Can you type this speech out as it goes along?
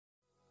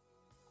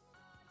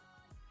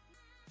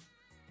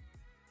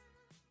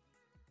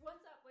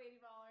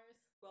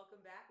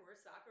We're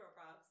Soccer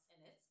Props,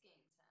 and it's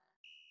game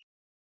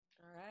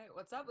time. All right.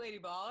 What's up, Lady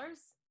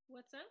Ballers?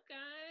 What's up,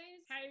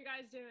 guys? How you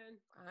guys doing?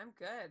 I'm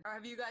good.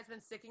 Have you guys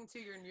been sticking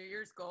to your New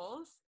Year's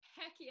goals?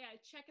 Heck yeah,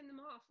 checking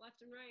them off left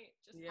and right.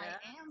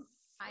 Yeah.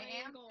 I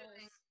am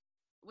goals.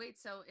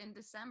 Wait, so in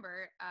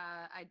December,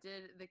 I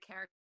did the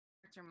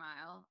character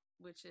mile,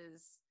 which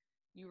is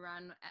you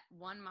run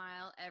 1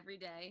 mile every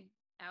day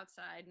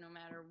outside, no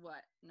matter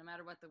what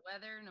the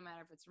weather, no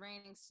matter if it's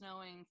raining,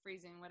 snowing,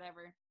 freezing,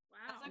 whatever.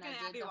 Wow. That's like And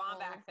an I did Abby the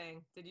Wambach whole-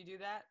 thing. Did you do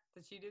that?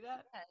 Did she do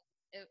that?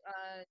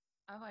 Yeah.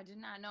 I did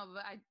not know,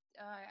 but I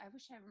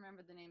wish I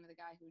remembered the name of the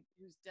guy who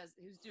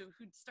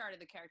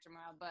started the character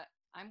mile. But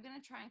I'm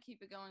gonna try and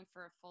keep it going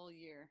for a full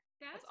year.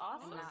 That's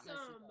awesome.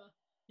 awesome.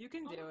 You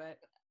can do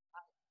it.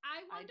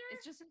 I wonder.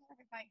 It's just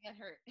if I get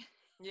hurt.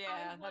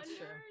 Yeah, that's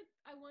true.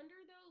 I wonder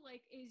though,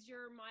 like, do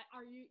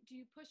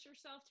you push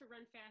yourself to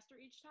run faster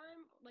each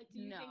time? Like,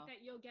 do you think No.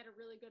 that you'll get a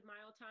really good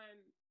mile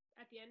time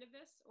at the end of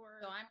this, or?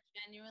 So I'm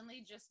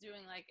genuinely just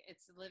doing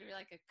it's literally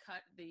like a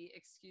cut the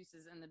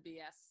excuses and the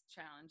BS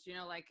challenge. You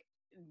know, like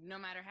no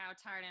matter how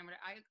tired I am,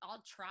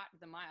 I'll trot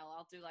the mile.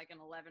 I'll do like an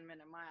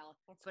 11-minute mile.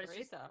 That's but great,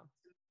 it's just though.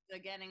 the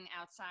getting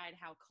outside,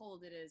 how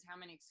cold it is, how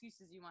many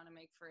excuses you want to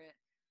make for it.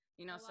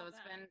 You know, I so love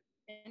it's that.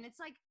 and it's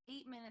like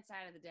 8 minutes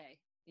out of the day.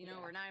 You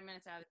know, Yeah. or 9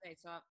 minutes out of the day.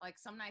 So like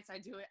some nights I'll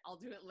do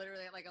it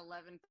literally at like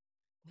 11:35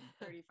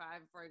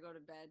 before I go to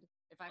bed.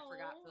 If I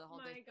forgot for the whole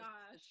day. Oh my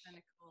gosh. It's kind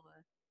of cool.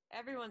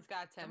 Everyone's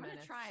got 10 I'm gonna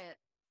minutes. try it.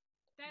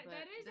 That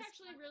But is this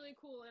actually really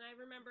cool, and I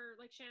remember,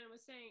 like Shannon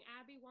was saying,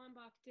 Abby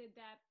Wambach did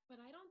that, but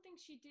I don't think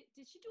she did.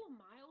 Did she do a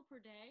mile per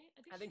day?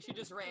 I think she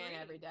did just ran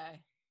 3. every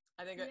day.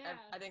 I think Yeah.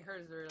 I think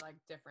hers are like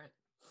different.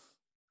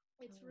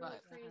 It's really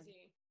But-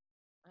 crazy.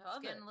 I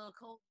love It's it. getting a little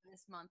cold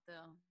this month,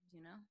 though.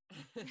 You know.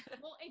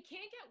 Well, it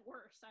can't get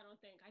worse. I don't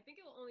think. I think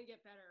it will only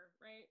get better,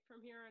 right,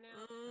 from here on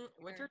out.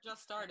 Winter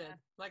just started,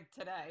 like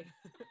today,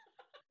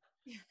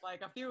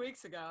 like a few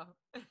weeks ago.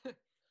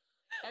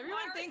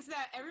 Everyone thinks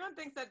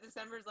that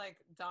December's like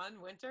done.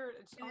 Winter,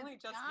 it's And only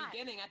it's just not.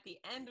 beginning at the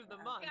end of the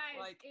Yeah. month.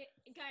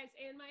 Guys,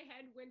 in my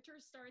head, winter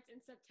starts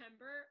in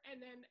September and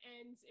then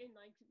ends in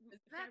like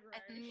February.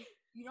 And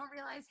you don't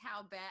realize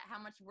how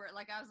much work.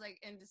 Like I was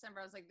like in December,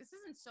 I was like, this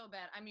isn't so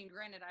bad. I mean,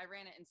 granted, I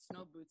ran it in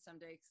snow boots some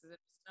days because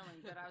it was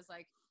snowing, but I was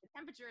like, the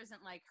temperature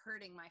isn't like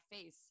hurting my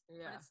face,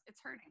 Yeah. but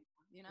it's hurting.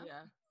 You know?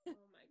 Yeah,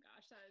 Oh my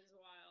gosh, that is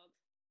wild.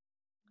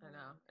 I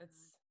know.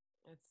 It's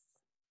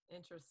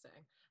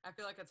interesting. I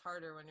feel like it's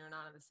harder when you're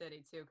not in the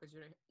city too, because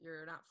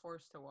you're not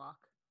forced to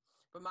walk.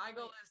 But my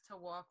goal is to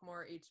walk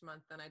more each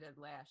month than I did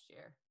last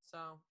year.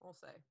 So we'll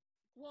see.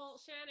 Well,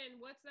 Shannon,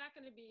 what's that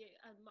going to be?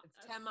 It's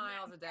 10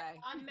 miles a day.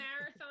 A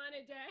marathon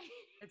a day.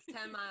 It's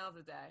 10 miles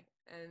a day,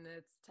 and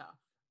it's tough.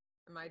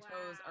 And my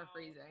toes are Wow.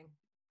 freezing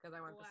because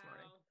I went this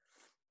morning.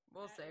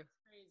 We'll That see. is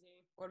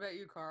crazy. What about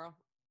you, Carl?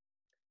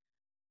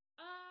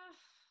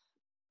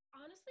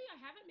 Honestly, I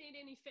haven't made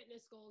any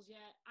fitness goals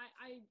yet.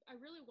 I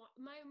really want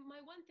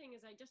my one thing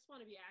is I just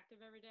want to be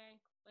active every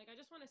day. Like I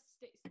just want to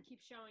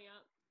keep showing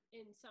up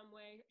in some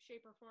way,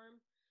 shape, or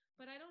form.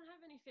 But I don't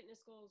have any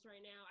fitness goals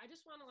right now. I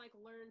just want to like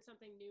learn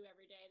something new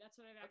every day. That's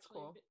what I've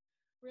actually cool.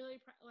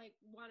 really like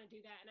want to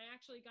do that. And I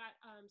actually got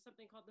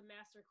something called the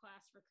Master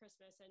Class for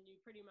Christmas, and you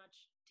pretty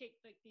much take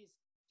like these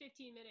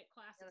 15-minute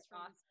classes That's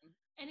from, awesome.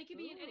 and it could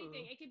be in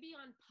anything. Ooh. It could be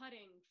on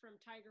putting from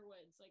Tiger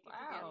Woods. Like it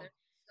Wow. could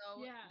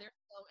be, They're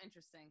so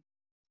interesting.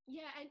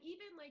 yeah, and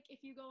even like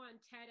if you go on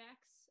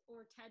TEDx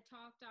or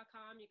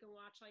TEDTalk.com, you can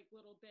watch like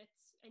little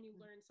bits and you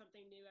learn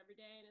something new every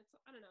day. And it's,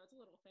 I don't know, it's a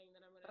little thing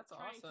that I'm going to That's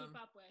try and awesome.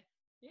 keep up with.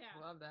 Yeah.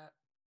 Love that.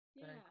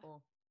 Very Yeah.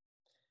 cool.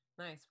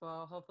 Nice.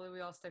 Well, hopefully we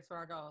all stick to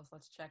our goals.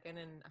 Let's check in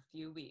a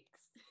few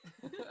weeks.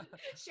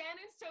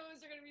 Shannon's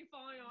toes are going to be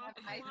falling off.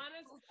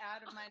 Alana's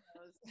out of my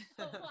nose.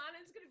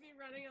 Alana's going to be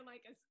running on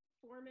like a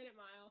 4-minute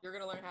mile. You're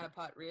going to learn how to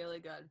putt really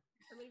good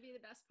I'm going to be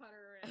the best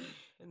putter around.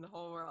 in the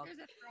whole world.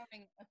 There's a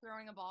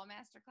throwing a ball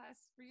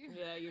masterclass for you.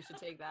 Yeah, you should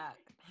take that.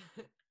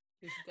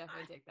 You should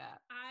definitely take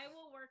that. I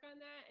will work on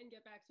that and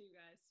get back to you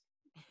guys.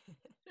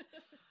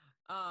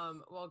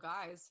 Well,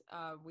 guys,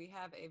 we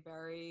have a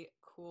very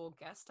cool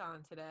guest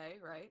on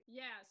today, right?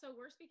 Yeah, so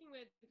we're speaking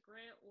with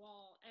Grant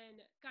Wahl, and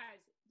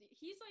guys,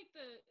 he's like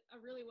a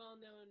really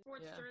well-known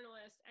sports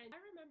journalist. And I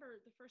remember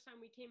the first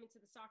time we came into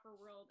the soccer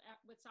world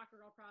with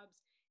Soccer Girl Probs,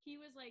 he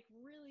was like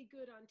really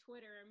good on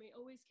Twitter, and we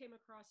always came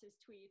across his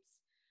tweets.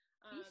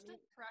 He still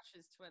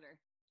crushes Twitter.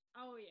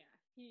 Oh yeah,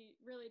 he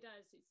really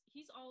does.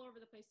 He's all over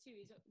the place too.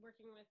 He's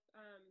working with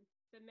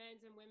the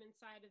men's and women's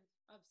side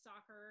of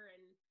soccer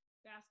and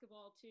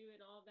basketball too,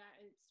 and all of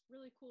that. And it's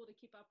really cool to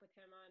keep up with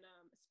him on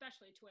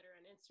especially Twitter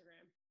and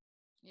Instagram.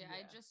 Yeah,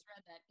 I just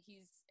read that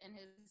he's in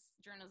his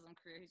journalism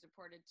career. He's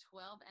reported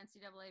 12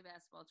 NCAA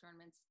basketball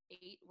tournaments,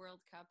 8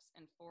 World Cups,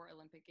 and 4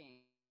 Olympic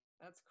Games.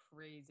 That's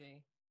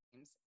crazy.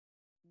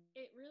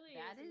 It really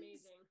is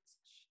amazing.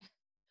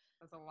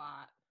 That's a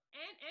lot.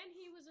 And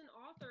he was an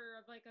author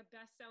of like a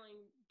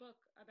best-selling book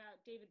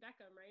about David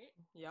Beckham, right?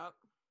 Yep.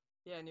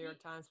 Yeah, New York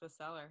Times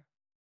bestseller.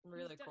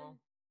 Really cool.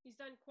 He's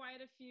done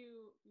quite a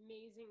few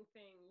amazing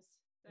things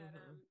that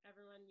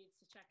everyone needs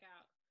to check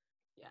out.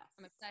 Yes.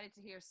 I'm excited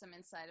to hear some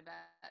insight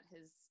about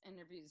his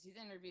interviews. He's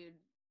interviewed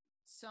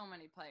so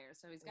many players,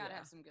 so he's got to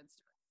have some good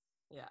stories.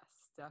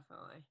 Yes,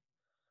 definitely.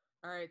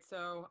 All right,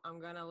 so I'm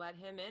going to let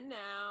him in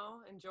now.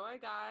 Enjoy,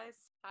 guys.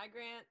 Hi,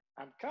 Grant.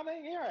 I'm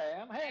coming. Here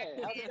I am.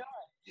 Hey, how's it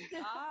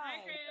going?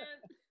 Hi, Hi.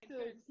 Grant.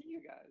 Good to see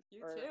you guys.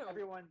 You or too.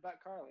 Everyone but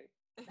Carly.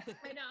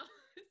 I know.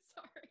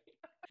 Sorry.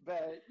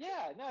 But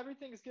yeah, no,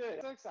 everything's good.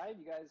 I'm so excited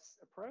you guys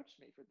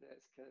approached me for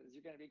this because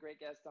you're going to be a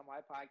great guest on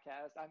my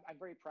podcast. I'm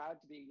very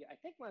proud to be, I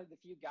think, one of the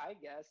few guy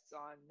guests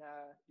on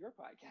your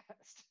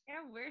podcast.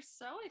 Yeah, we're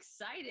so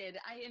excited.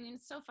 I mean,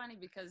 it's so funny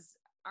because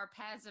our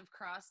paths have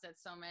crossed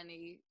at so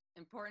many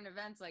important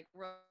events like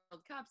World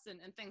Cups and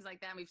things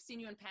like that. And we've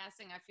seen you in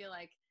passing, I feel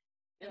like,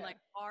 in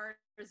like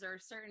bars or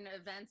certain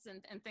events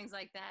and things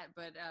like that.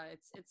 But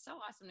it's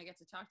so awesome to get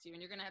to talk to you.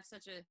 And you're going to have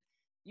such a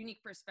unique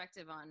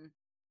perspective on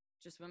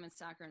just women's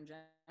soccer in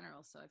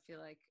general. So I feel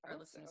like our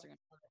listeners are going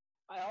to love it.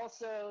 I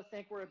also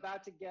think we're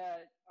about to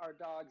get our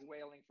dogs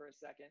wailing for a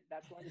second.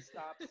 That's going to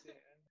stop soon.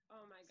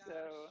 Oh my gosh.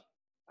 So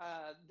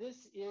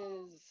this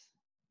is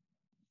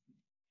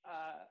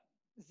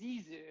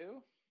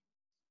Zizou.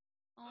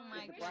 Oh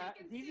my gosh.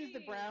 Zizu's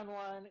the brown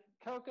one.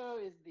 Coco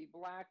is the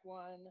black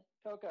one.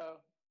 Coco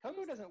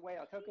doesn't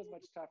wail. Coco's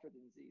much tougher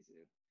than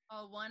Zizou.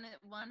 Oh, one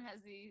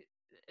has the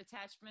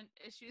attachment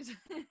issues.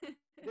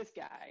 This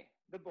guy,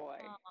 the boy.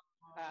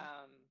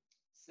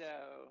 So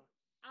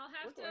I'll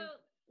have to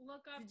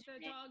look up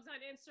the dogs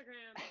on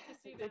Instagram to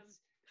see them.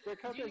 They're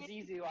Coco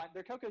Zizou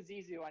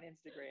on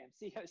Instagram.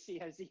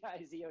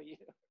 COCOZIZOU.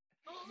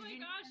 Oh my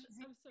gosh,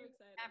 I'm so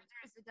excited. After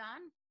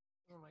Zidane?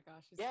 Oh my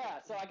gosh.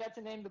 Yeah, so I got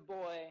to name the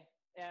boy,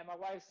 and my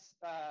wife's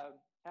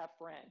half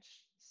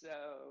French.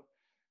 So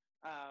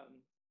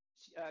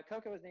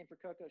Coco is named for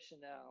Coco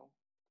Chanel.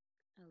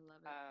 I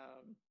love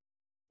it.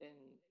 And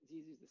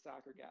Zizou's the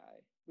soccer guy.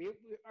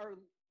 Our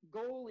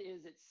goal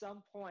is at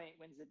some point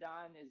when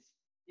Zidane is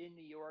in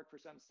New York for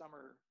some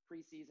summer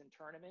preseason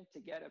tournament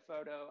to get a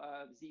photo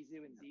of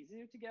Zizou and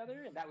Zizou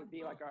together, and that would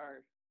be like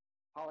our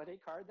holiday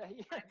card that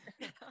year.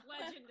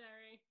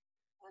 Legendary.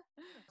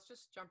 Let's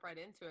just jump right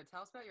into it.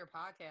 Tell us about your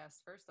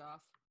podcast, first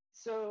off.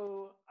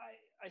 So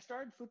I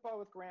started Football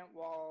with Grant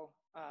Wall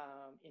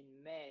in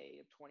May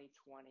of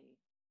 2020,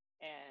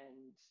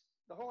 and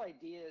the whole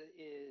idea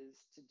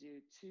is to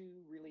do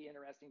 2 really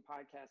interesting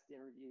podcast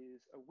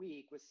interviews a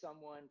week with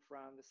someone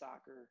from the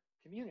soccer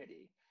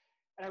community.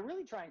 And I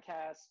really try and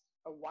cast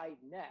a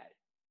wide net.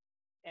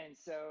 And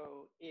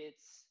so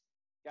it's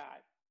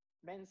got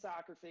men's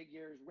soccer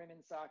figures,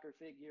 women's soccer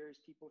figures,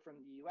 people from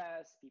the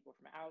US, people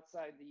from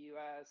outside the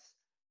US.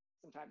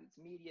 Sometimes it's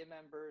media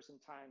members,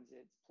 sometimes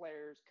it's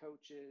players,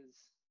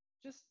 coaches,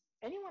 just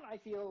anyone I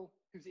feel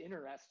who's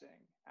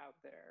interesting out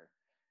there.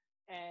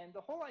 And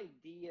the whole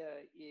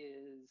idea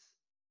is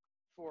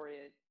for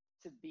it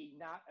to be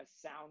not a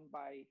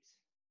soundbite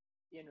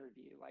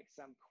interview, like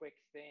some quick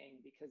thing,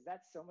 because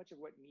that's so much of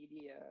what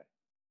media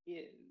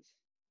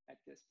is at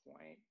this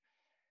point.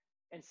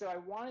 And so I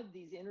wanted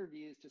these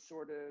interviews to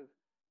sort of,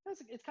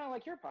 it's kind of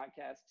like your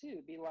podcast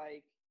too, be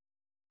like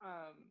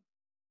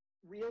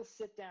real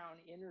sit-down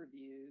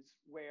interviews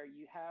where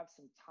you have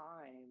some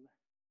time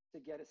to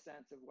get a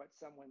sense of what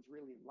someone's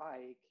really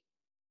like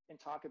and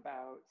talk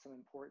about some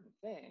important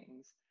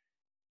things.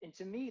 And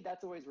to me,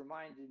 that's always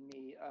reminded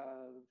me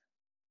of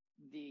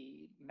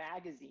the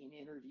magazine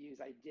interviews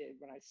I did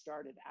when I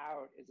started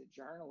out as a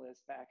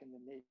journalist back in the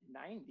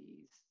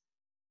mid-90s.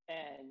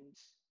 And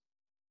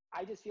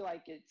I just feel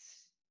like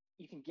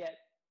you can get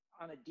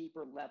on a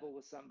deeper level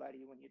with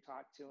somebody when you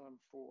talk to them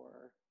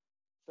for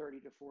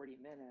 30 to 40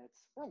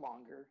 minutes or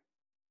longer.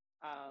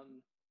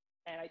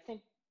 And I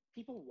think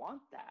people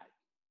want that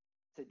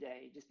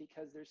today just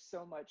because there's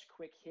so much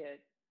quick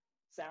hit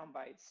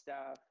soundbite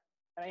stuff.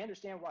 And I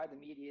understand why the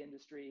media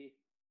industry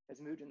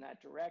has moved in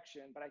that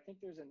direction, but I think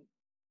there's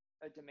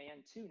a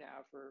demand too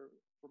now for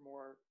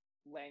more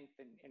length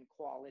and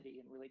quality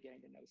and really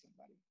getting to know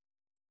somebody.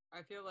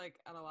 I feel like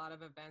at a lot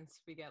of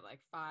events we get like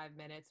 5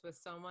 minutes with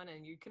someone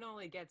and you can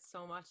only get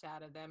so much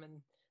out of them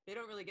and they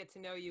don't really get to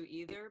know you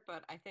either.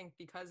 But I think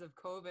because of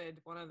COVID,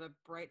 one of the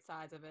bright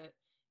sides of it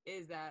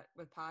is that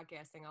with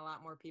podcasting, a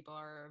lot more people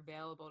are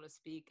available to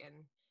speak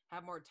and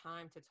have more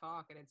time to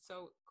talk. And it's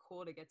so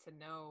cool to get to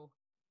know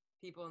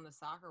people in the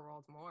soccer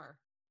world more.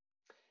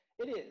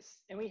 It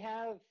is. And we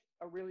have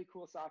a really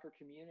cool soccer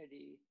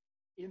community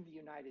in the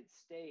United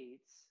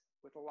States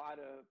with a lot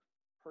of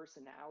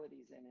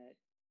personalities in it.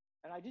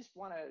 And I just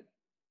want to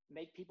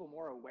make people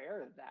more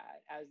aware of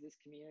that as this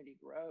community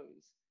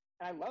grows.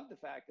 And I love the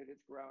fact that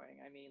it's growing.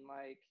 I mean,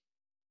 like,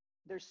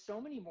 there's so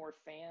many more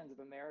fans of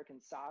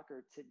American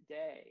soccer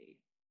today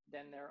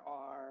than there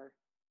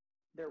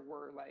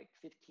were like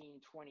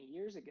 15, 20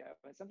 years ago.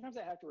 And sometimes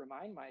I have to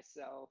remind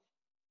myself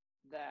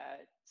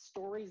that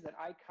stories that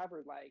I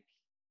covered, like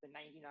the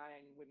 99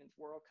 Women's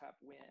World Cup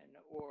win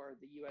or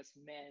the US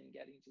men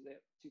getting to the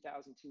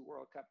 2002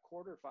 World Cup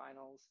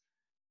quarterfinals,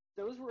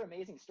 those were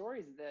amazing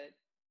stories that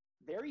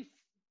very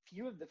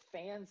few of the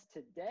fans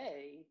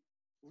today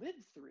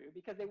lived through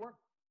because they weren't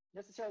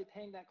necessarily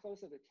paying that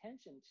close of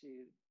attention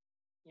to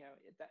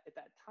at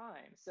that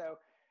time. So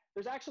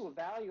there's actual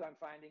value I'm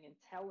finding in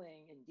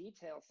telling in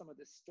detail some of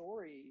the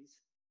stories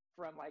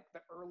from like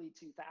the early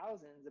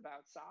 2000s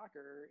about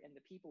soccer and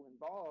the people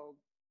involved,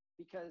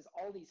 because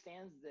all these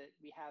fans that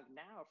we have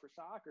now for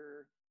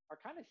soccer are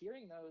kind of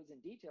hearing those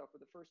in detail for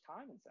the first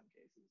time in some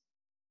cases.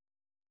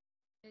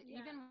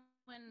 Yeah. Even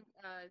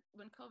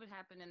when COVID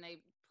happened and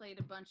they played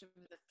a bunch of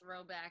the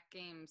throwback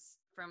games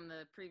from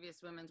the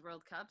previous Women's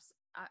World Cups,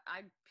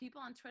 I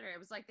people on Twitter, it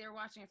was like they were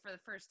watching it for the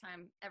first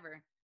time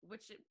ever,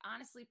 which it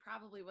honestly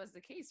probably was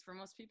the case for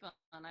most people.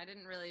 And I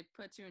didn't really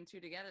put two and two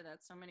together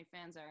that so many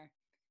fans are,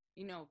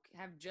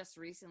 have just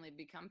recently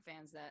become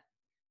fans, that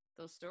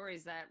those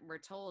stories that were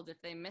told,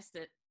 if they missed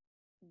it,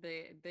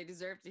 they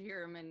deserve to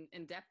hear them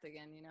in depth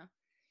again,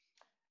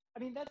 I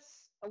mean,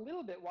 that's a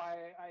little bit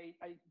why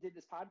I did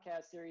this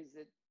podcast series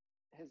that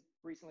has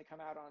recently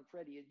come out on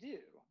Freddie Adu,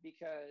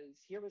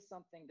 because here was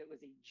something that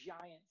was a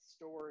giant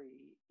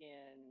story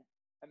in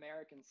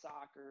American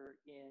soccer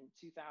in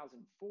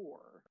 2004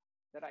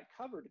 that I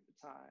covered at the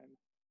time,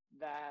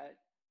 that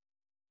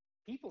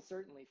people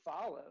certainly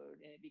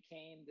followed, and it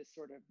became this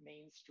sort of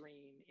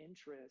mainstream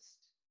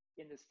interest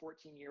in this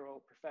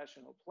 14-year-old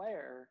professional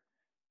player.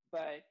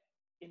 But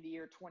in the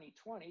year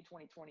 2020,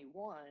 2021,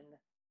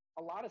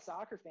 a lot of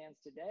soccer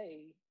fans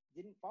today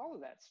didn't follow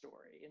that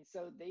story. And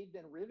so they've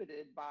been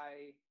riveted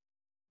by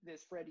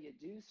this Freddie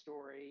Adu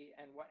story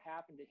and what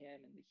happened to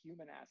him and the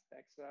human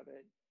aspects of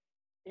it.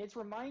 It's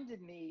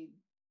reminded me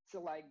to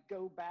like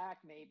go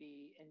back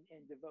maybe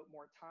and devote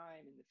more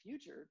time in the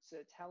future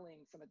to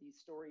telling some of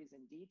these stories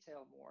in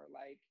detail more.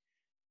 Like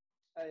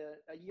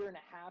a year and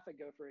a half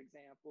ago, for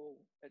example,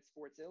 at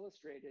Sports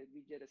Illustrated,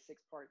 we did a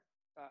 6-part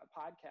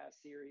podcast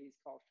series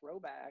called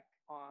Throwback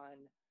on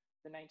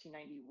the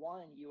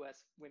 1991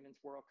 U.S.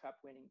 Women's World Cup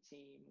winning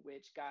team,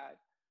 which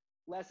got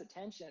less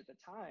attention at the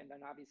time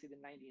than obviously the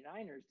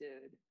 99ers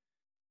did.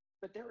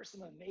 But there were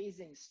some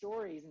amazing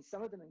stories, and some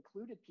of them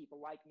included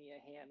people like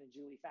Mia Hamm and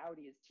Julie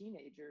Foudy as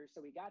teenagers.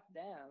 So we got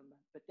them,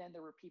 but then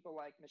there were people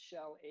like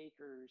Michelle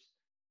Akers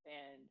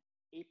and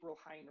April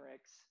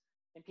Heinrichs,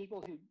 and people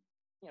who,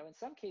 in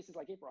some cases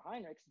like April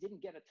Heinrichs,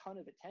 didn't get a ton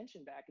of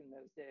attention back in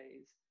those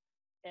days.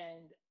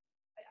 And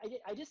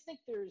I just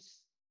think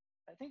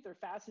I think they're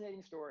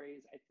fascinating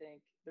stories. I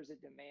think there's a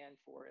demand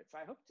for it. So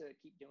I hope to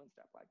keep doing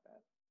stuff like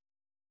that.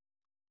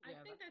 I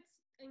think that's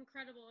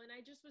incredible. And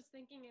I just was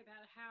thinking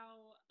about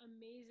how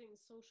amazing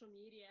social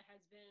media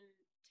has been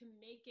to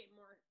make it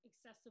more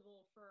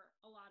accessible for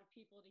a lot of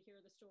people to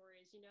hear the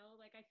stories,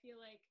 Like, I feel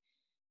like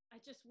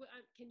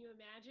can you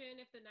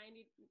imagine if the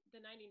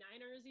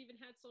 99ers even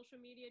had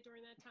social media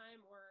during that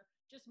time, or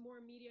just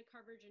more media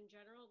coverage in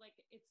general? Like,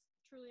 it's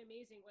truly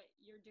amazing what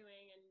you're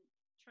doing and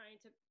trying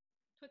to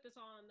put this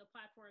on the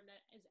platform that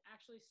is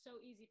actually so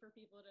easy for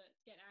people to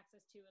get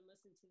access to and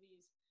listen to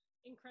these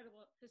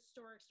incredible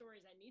historic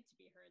stories that need to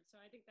be heard. So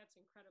I think that's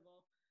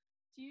incredible.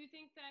 Do you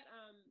think that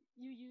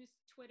you use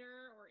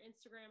Twitter or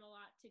Instagram a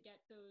lot to get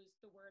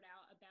the word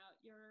out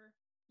about your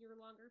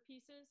longer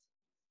pieces?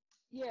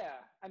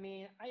 Yeah, I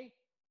mean, I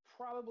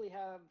probably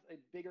have a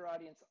bigger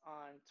audience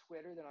on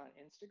Twitter than on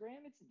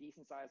Instagram. It's a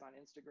decent size on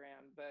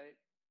Instagram, but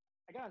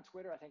I got on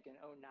Twitter, I think, in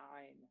 2009,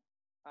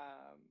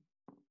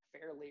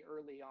 fairly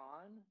early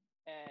on,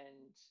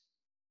 and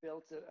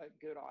built a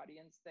good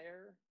audience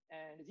there.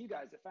 And as you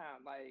guys have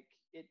found, like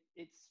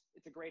it's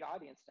a great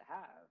audience to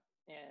have.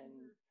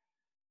 And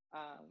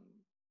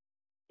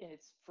and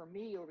it's, for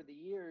me, over the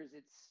years,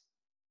 it's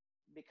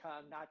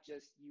become not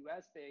just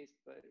US based,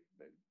 but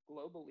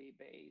globally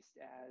based,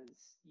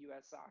 as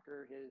US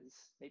soccer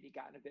has maybe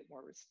gotten a bit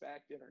more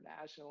respect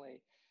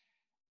internationally.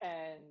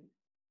 And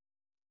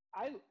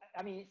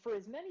I mean, for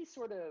as many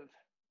sort of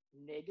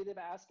negative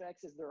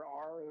aspects as there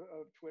are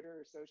of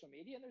Twitter or social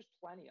media, and there's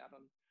plenty of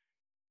them,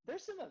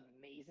 there's some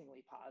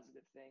amazingly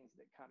positive things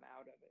that come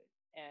out of it.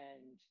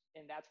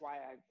 And that's why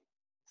I've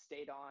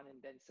stayed on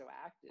and been so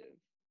active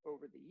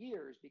over the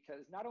years,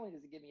 because not only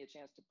does it give me a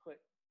chance to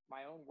put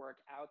my own work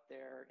out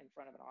there in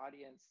front of an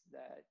audience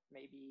that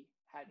maybe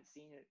hadn't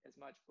seen it as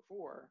much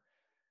before,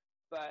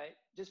 but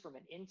just from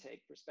an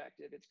intake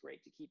perspective, it's great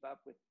to keep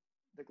up with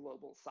the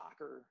global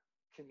soccer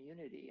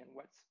community and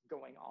what's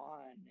going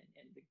on,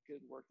 and the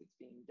good work that's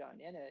being done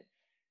in it,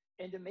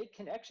 and to make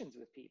connections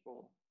with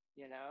people,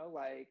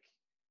 like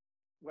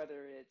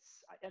whether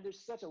it's, and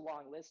there's such a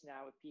long list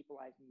now of people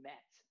I've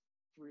met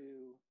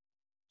through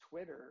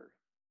Twitter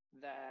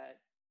that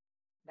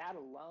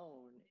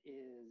alone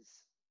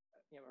is,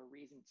 a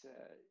reason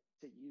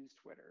to use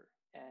Twitter.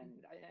 And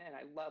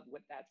I love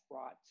what that's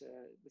brought to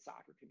the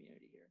soccer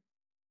community here.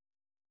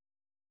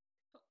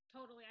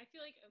 Totally. I feel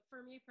like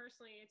for me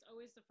personally, it's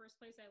always the first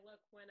place I look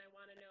when I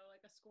want to know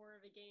like a score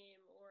of a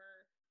game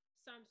or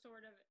some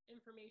sort of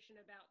information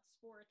about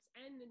sports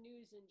and the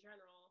news in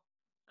general.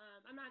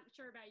 I'm not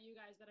sure about you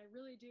guys, but I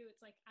really do.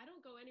 It's like I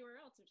don't go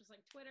anywhere else. It's just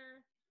like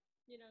Twitter,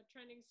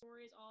 trending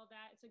stories, all of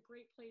that. It's a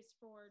great place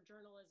for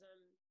journalism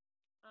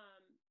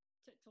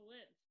to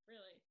live,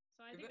 really.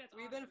 So I think that's awesome.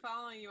 We've been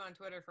following you on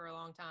Twitter for a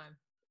long time.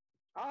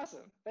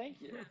 Awesome.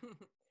 Thank you.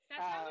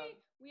 That's how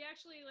we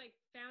actually like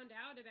found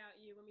out about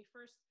you when we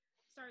first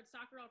started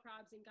Soccer Girl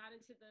Probs and got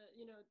into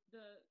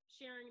the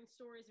sharing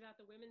stories about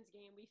the women's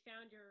game. We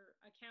found your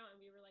account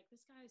and we were like,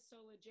 this guy is so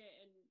legit,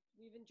 and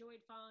we've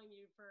enjoyed following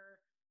you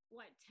for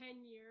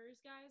 10 years,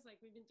 guys. Like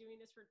we've been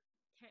doing this for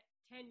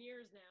 10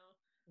 years now.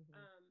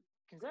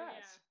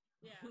 Congrats.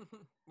 So, yeah.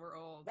 We're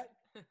old.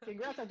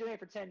 Congrats on doing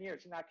it for 10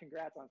 years, not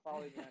congrats on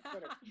following me on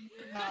Twitter.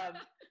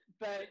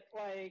 But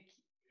like,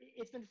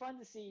 it's been fun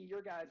to see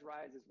your guys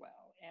rise as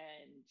well.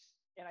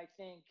 And I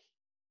think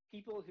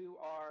people who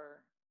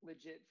are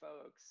legit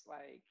folks,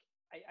 like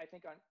I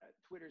think on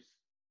Twitter's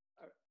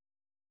a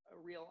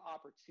real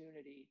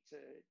opportunity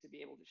to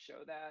be able to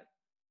show that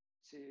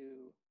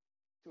to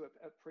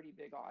a pretty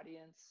big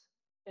audience.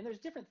 And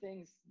there's different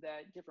things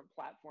that different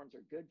platforms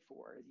are good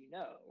for, as you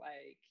know,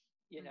 like,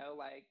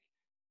 like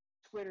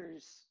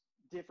Twitter's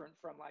different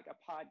from like a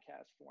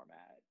podcast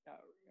format,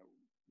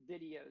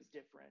 video's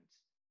different.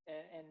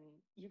 And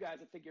you guys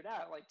have figured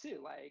out like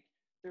too, like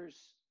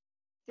there's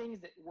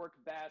things that work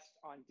best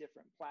on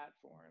different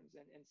platforms.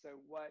 And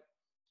so what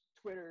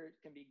Twitter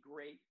can be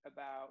great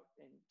about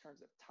in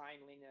terms of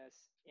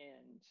timeliness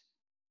and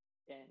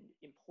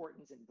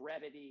importance and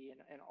brevity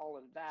and all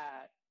of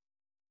that,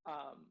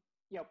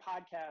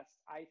 podcasts,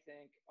 I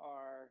think,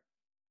 are,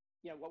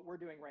 what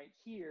we're doing right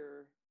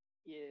here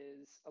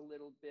is a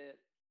little bit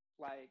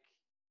like,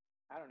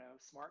 I don't know,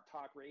 smart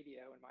talk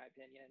radio, in my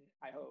opinion,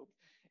 I hope.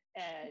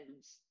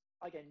 And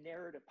like a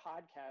narrative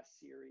podcast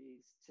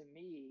series, to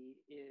me,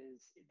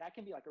 that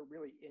can be like a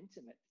really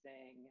intimate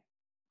thing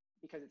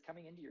because it's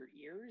coming into your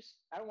ears.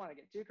 I don't want to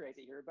get too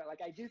crazy here, but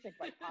like I do think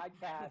like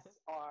podcasts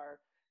are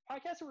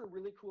a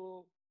really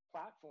cool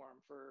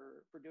platform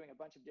for doing a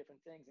bunch of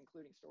different things,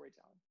 including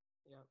storytelling.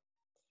 Yep.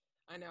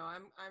 I know.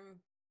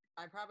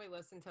 I probably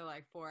listen to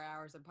like 4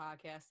 hours of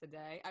podcasts a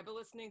day. I've been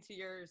listening to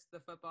yours, The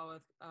Football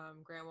with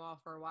Graham Wall,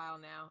 for a while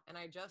now, and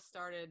I just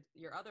started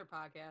your other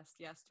podcast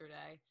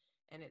yesterday.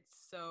 And it's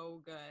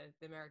so good,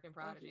 The American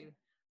Prodigy.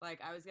 Like,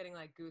 I was getting,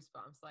 like,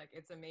 goosebumps. Like,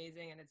 it's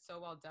amazing, and it's so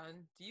well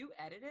done. Do you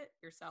edit it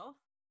yourself?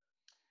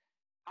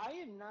 I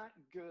am not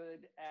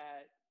good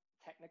at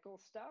technical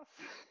stuff,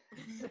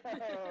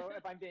 so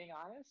if I'm being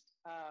honest.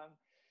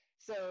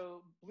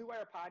 So Blue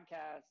Wire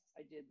Podcasts,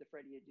 I did the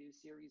Freddie Adu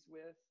series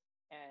with,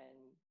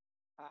 and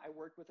I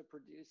worked with a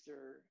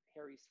producer,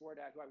 Harry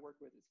Swardak, who I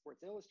worked with at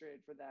Sports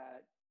Illustrated for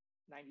that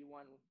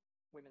 91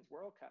 Women's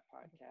World Cup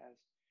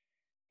podcast.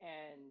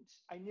 And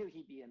I knew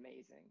he'd be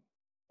amazing.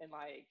 And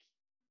like,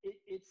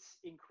 it's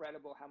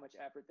incredible how much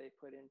effort they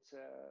put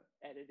into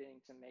editing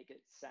to make it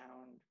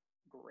sound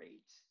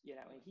great,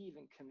 and he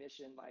even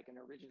commissioned like an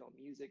original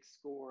music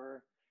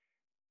score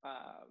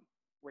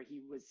where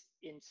he was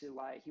into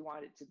like, he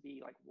wanted it to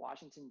be like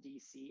Washington,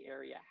 D.C.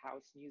 area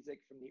house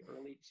music from the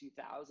early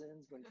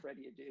 2000s when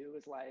Freddie Adu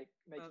was like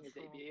making his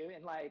debut.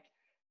 And like,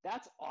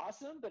 that's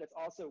awesome, but it's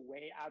also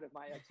way out of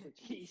my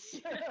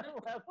expertise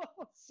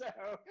level. So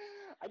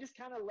I just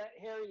kind of let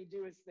Harry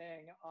do his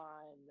thing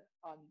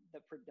on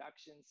the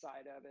production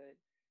side of it,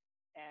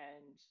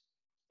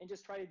 and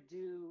just try to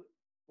do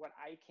what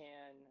I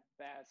can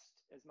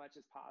best as much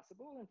as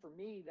possible. And for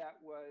me,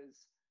 that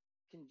was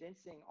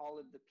convincing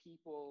all of the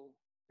people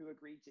who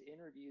agreed to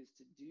interviews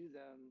to do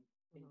them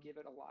and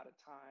give it a lot of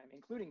time,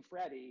 including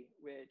Freddie,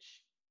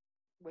 which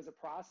was a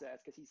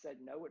process because he said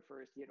no at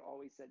first. He had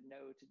always said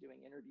no to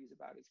doing interviews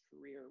about his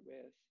career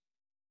with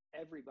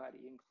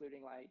everybody,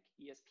 including like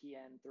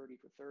ESPN 30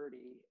 for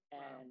 30. Wow.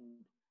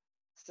 And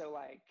so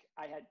like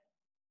I had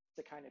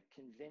to kind of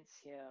convince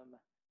him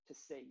to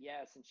say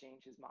yes and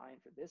change his mind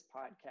for this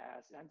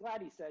podcast. And I'm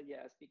glad he said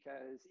yes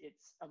because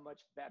it's a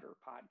much better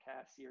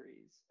podcast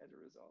series as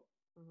a result.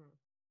 Mm-hmm.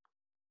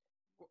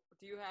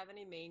 Do you have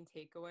any main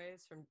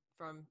takeaways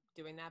from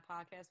doing that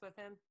podcast with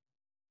him?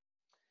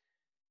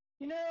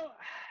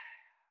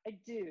 I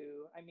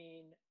do. I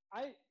mean,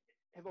 I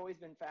have always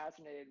been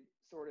fascinated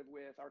sort of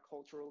with our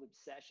cultural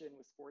obsession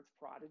with sports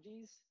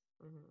prodigies,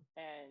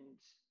 and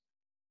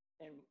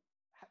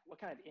what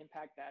kind of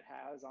impact that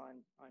has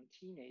on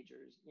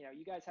teenagers.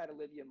 You guys had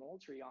Olivia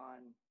Moultrie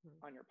on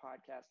your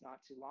podcast not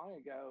too long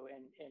ago,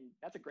 and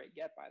that's a great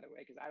get, by the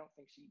way, because I don't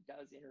think she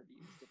does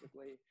interviews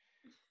typically.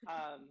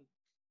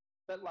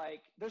 But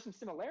like, there's some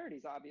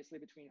similarities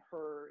obviously between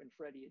her and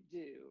Freddie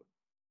Adu.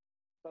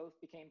 Both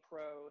became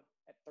pro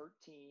at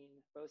 13,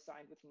 both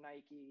signed with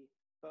Nike,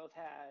 both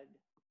had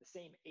the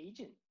same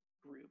agent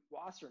group,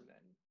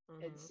 Wasserman.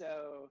 And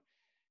so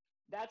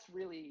that's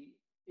really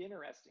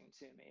interesting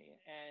to me.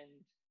 And,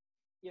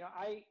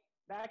 I,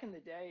 back in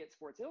the day at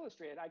Sports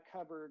Illustrated, I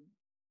covered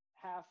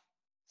half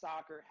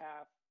soccer,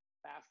 half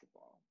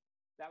basketball.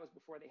 That was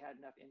before they had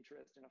enough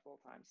interest in a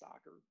full-time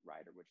soccer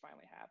writer, which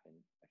finally happened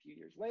a few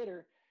years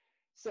later.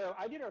 So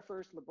I did our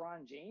first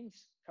LeBron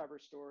James cover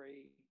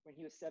story when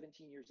he was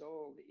 17 years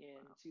old in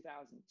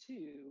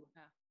 2002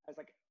 as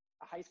like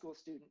a high school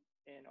student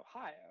in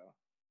Ohio.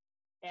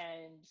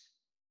 And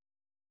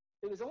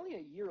it was only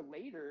a year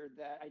later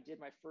that I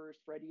did my first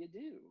Freddie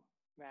Adu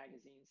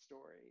magazine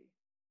story.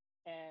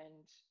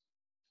 And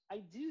I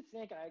do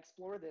think I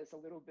explore this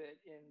a little bit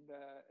in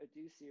the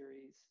Ado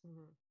series.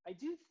 Mm-hmm. I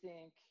do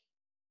think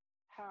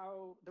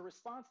how the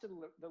response to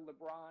the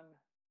LeBron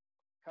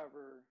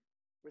cover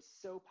was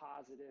so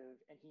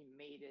positive, and he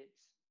made it,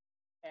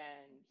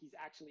 and he's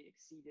actually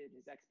exceeded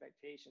his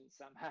expectations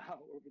somehow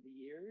over the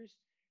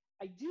years.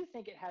 I do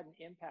think it had an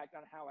impact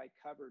on how I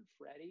covered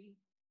Freddie.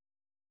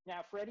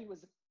 Now, Freddie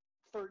was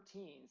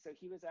 13, so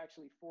he was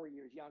actually 4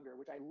 years younger,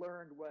 which I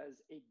learned was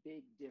a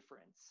big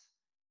difference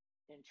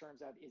in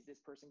terms of, is this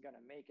person going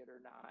to make it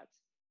or not?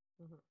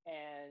 Mm-hmm.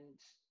 And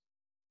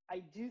I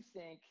do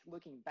think,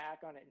 looking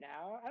back on it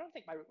now, I don't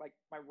think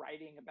my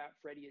writing about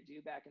Freddie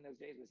Adu back in those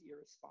days was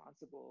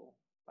irresponsible.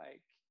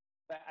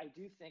 But I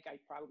do think I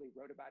probably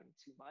wrote about him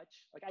too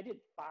much. Like, I did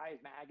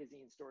 5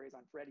 magazine stories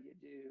on Freddie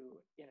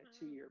Adu in a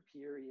 2-year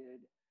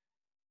period.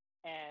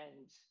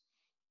 And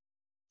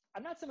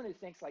I'm not someone who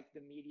thinks like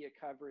the media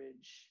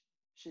coverage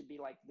should be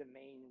like the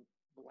main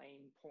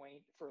blame point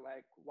for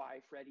like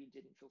why Freddie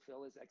didn't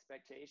fulfill his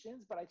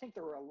expectations. But I think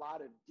there were a lot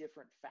of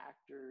different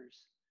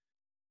factors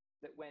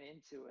that went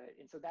into it.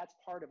 And so that's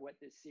part of what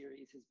this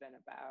series has been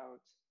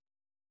about,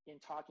 in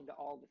talking to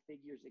all the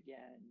figures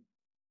again,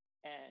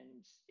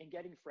 and in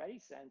getting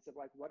Freddie's sense of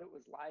like what it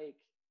was like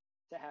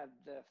to have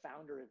the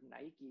founder of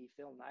Nike,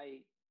 Phil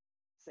Knight,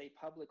 say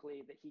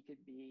publicly that he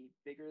could be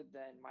bigger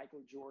than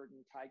Michael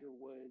Jordan, Tiger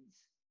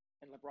Woods,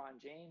 and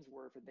LeBron James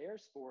were for their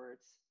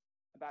sports,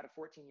 about a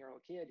 14-year-old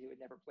kid who had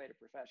never played a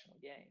professional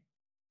game.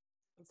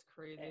 It's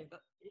crazy.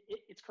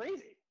 It's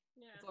crazy.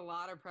 Yeah. It's a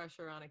lot of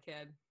pressure on a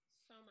kid.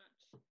 So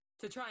much.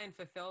 To try and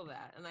fulfill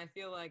that. And I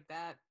feel like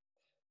that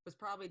was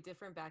probably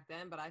different back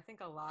then, but I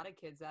think a lot of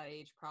kids that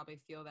age probably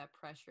feel that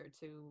pressure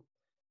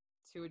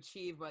to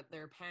achieve what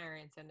their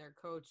parents and their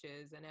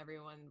coaches and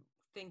everyone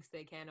thinks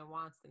they can and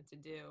wants them to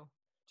do.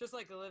 Just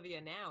like Olivia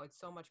now, it's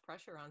so much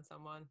pressure on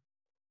someone.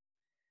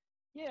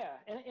 Yeah,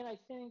 and I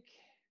think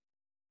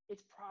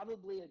it's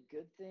probably a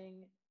good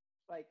thing.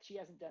 Like, she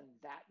hasn't done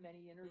that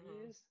many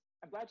interviews.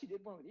 Mm-hmm. I'm glad she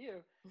did one with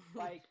you.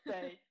 Like,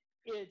 but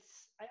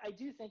I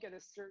do think at a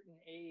certain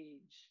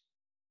age,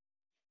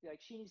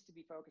 like, she needs to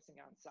be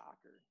focusing on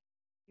soccer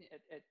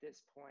at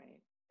this point.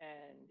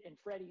 And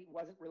Freddie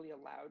wasn't really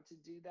allowed to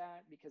do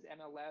that because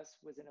MLS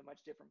was in a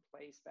much different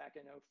place back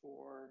in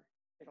 2004.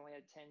 It only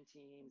had 10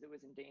 teams. It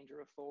was in danger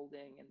of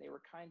folding, and they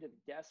were kind of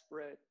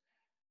desperate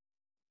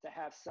to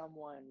have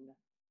someone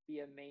be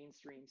a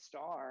mainstream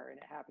star, and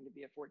it happened to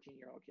be a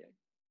 14-year-old kid.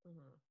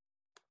 Mm-hmm.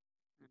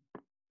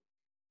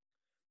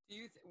 Do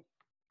you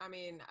I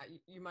mean,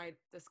 you might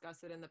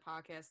discuss it in the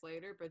podcast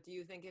later, but do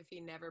you think if he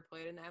never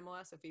played in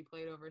MLS, if he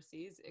played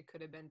overseas, it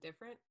could have been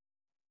different?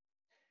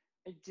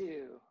 I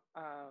do.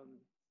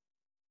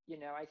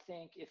 I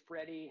think if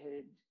Freddie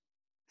had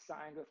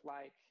signed with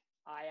like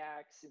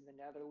Ajax in the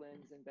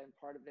Netherlands and been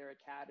part of their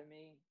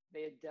academy,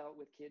 they had dealt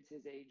with kids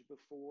his age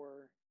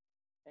before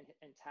and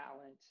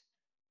talent,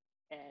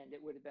 and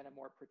it would have been a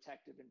more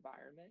protective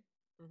environment.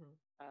 Mm-hmm.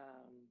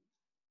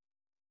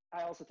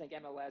 I also think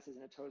MLS is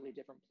in a totally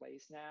different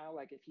place now.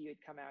 Like, if he had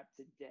come out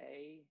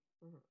today,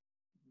 mm-hmm.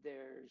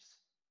 there's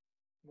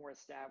more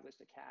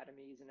established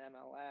academies in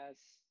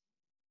MLS.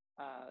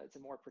 It's a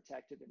more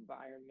protective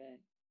environment.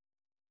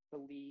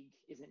 The league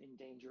isn't in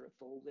danger of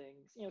folding.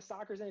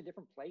 Soccer's in a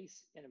different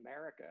place in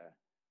America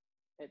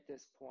at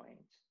this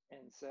point.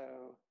 And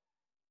so,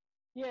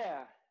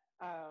 yeah,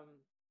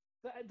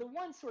 the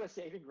one sort of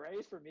saving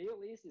grace for me, at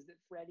least, is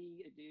that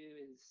Freddie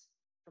Adu is,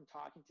 from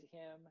talking to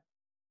him,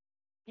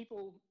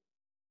 people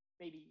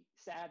may be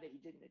sad that he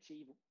didn't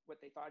achieve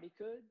what they thought he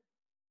could,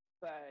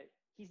 but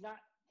he's not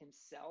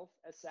himself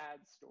a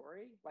sad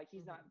story. Like,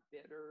 he's mm-hmm. not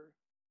bitter.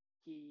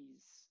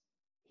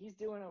 He's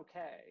doing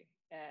okay.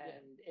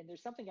 And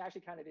there's something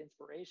actually kind of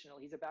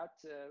inspirational. He's about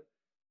to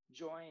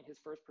join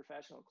his first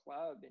professional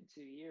club in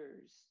 2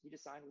 years. He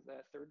just signed with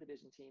a 3rd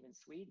division team in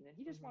Sweden, and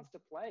he just mm-hmm. wants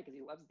to play because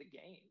he loves the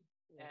game.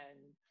 Yeah. And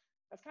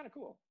that's kind of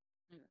cool.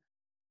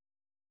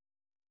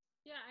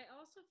 Yeah, I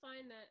also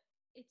find that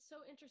it's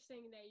so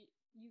interesting that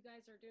you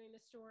guys are doing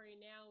the story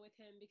now with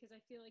him, because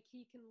I feel like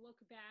he can look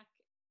back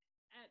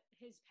at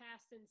his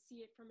past and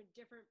see it from a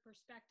different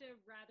perspective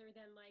rather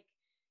than like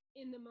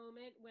in the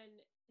moment when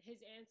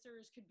his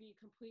answers could be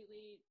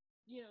completely,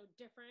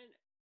 different.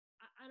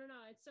 I don't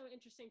know. It's so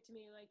interesting to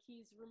me. Like,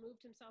 he's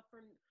removed himself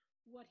from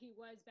what he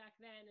was back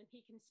then, and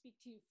he can speak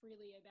to you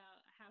freely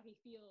about how he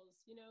feels,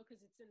 because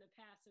it's in the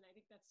past. And I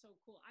think that's so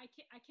cool. I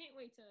can't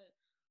wait to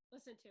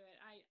listen to it.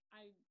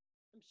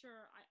 I'm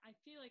sure I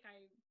feel like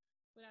I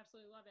would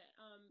absolutely love it.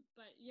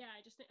 But yeah,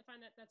 I just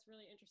find that that's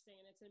really interesting,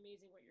 and it's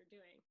amazing what you're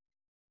doing.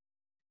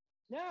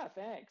 Yeah,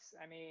 thanks.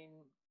 I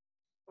mean,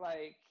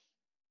 like,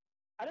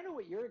 I don't know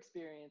what your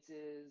experience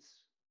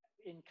is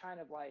in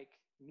kind of like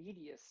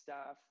media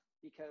stuff,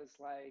 because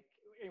like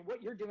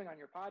what you're doing on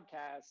your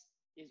podcast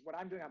is what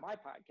I'm doing on my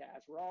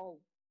podcast. We're all,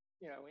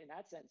 in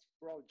that sense,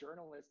 we're all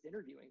journalists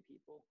interviewing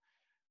people.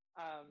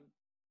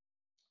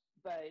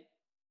 But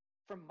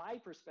from my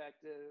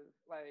perspective,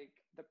 like,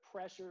 the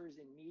pressures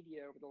in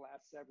media over the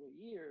last several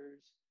years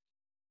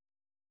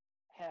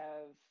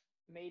have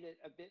made it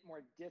a bit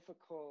more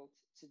difficult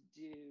to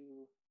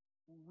do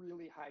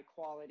really high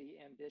quality,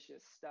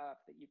 ambitious stuff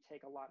that you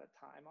take a lot of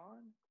time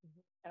on.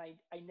 Mhm. And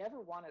I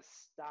never want to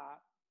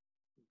stop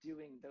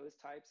doing those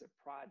types of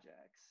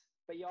projects,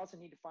 but you also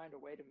need to find a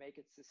way to make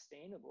it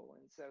sustainable.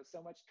 And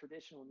so much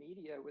traditional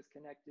media was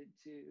connected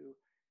to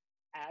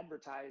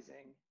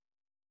advertising,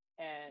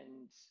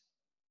 and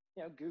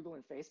Google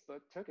and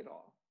Facebook took it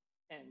all.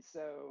 And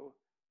so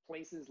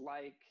places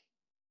like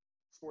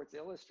Sports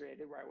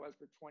Illustrated, where I was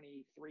for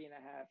 23 and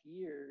a half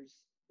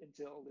years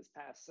until this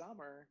past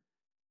summer,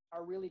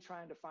 are really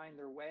trying to find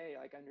their way,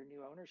 like under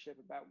new ownership,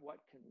 about what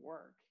can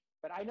work.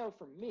 But I know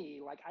for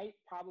me, like I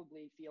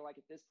probably feel like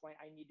at this point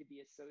I need to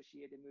be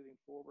associated moving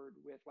forward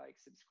with like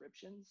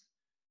subscriptions.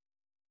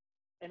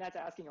 And that's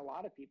asking a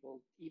lot of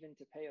people even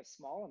to pay a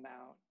small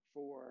amount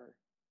for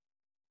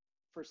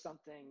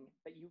something,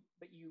 but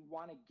you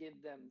want to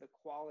give them the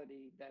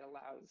quality that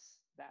allows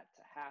that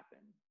to happen.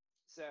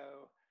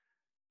 So,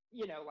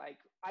 like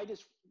I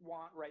just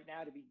want right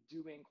now to be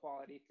doing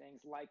quality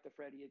things like the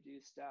Freddie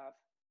Adu stuff,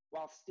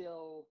 while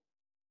still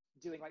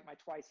doing like my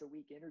twice a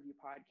week interview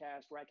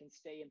podcast where I can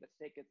stay in the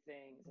thick of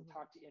things and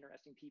talk to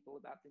interesting people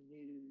about the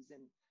news,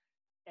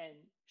 and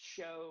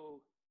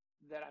show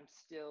that I'm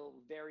still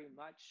very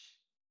much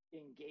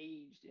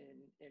engaged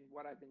in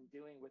what I've been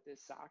doing with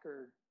this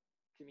soccer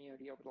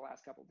community over the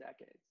last couple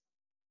decades.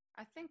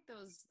 I think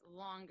those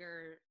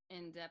longer,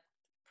 in-depth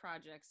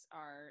projects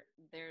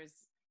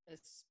there's a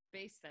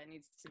space that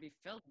needs to be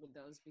filled with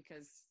those,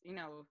 because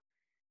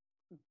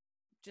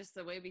just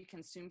the way we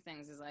consume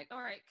things is like,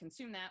 all right,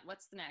 consume that.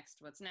 What's next?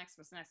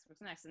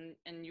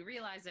 And you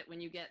realize that when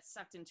you get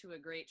sucked into a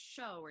great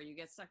show, or you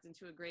get sucked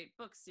into a great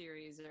book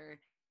series or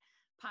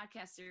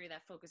podcast series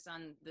that focus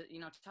on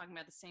talking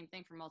about the same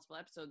thing for multiple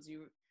episodes,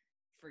 you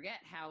forget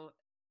how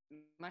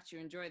much you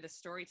enjoy the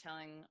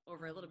storytelling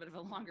over a little bit of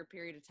a longer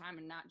period of time,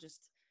 and not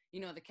just,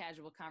 the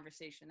casual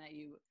conversation that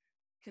you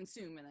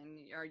consume and then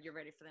you're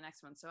ready for the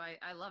next one. So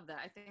I love that.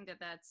 I think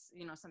that's,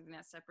 something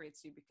that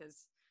separates you,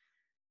 because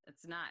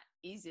it's not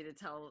easy to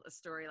tell a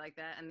story like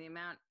that, and the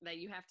amount that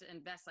you have to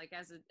invest, like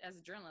as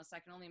a journalist, I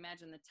can only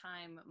imagine the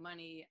time,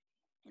 money,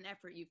 and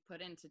effort you've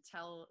put in to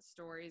tell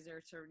stories,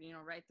 or to,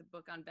 write the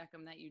book on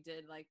Beckham that you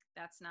did. Like,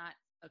 that's not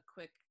a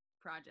quick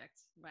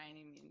project by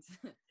any means.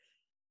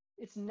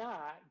 It's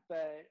not,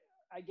 but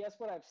I guess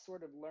what I've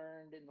sort of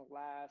learned in the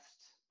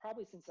last,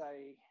 probably since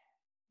I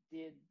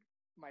did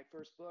my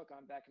first book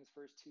on Beckham's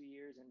first 2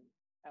 years in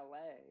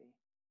LA,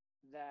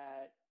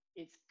 that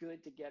it's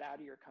good to get out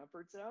of your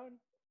comfort zone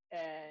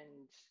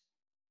and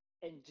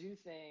do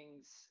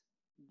things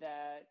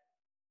that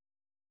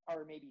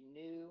are maybe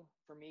new.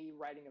 For me,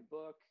 writing a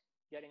book,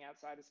 getting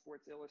outside of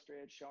Sports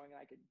Illustrated, showing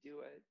I could do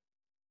it.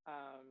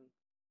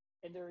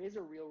 And there is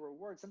a real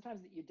reward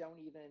sometimes that you don't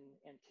even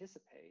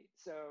anticipate.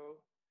 So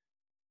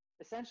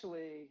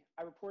essentially,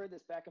 I reported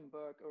this Beckham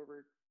book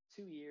over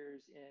 2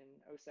 years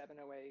in 07,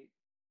 08,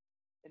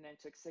 and then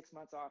took 6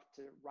 months off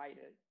to write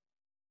it.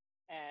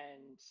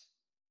 And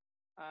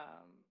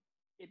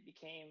it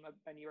became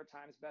a New York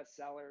Times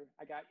bestseller.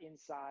 I got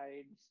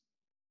inside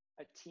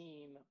a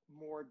team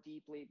more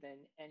deeply than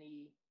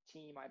any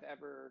team I've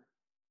ever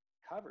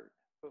covered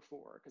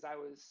before, because I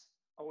was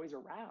always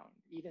around,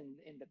 even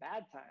in the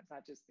bad times,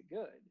 not just the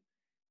good.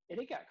 And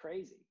it got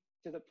crazy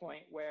to the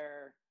point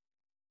where,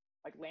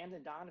 like,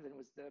 Landon Donovan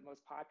was the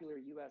most popular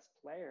US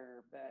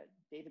player, but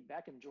David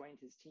Beckham joined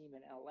his team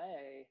in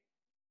LA,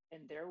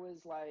 and there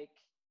was like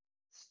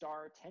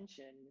star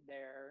tension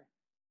there.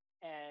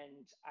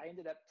 And I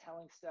ended up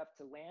telling stuff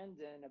to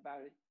Landon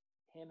about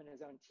him and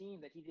his own team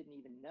that he didn't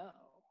even know.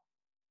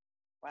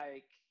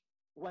 Like,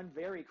 one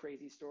very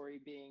crazy story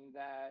being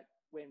that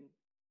when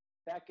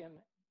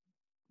Beckham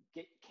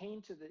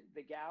came to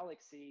the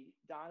Galaxy,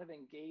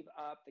 Donovan gave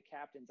up the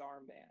captain's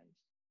armband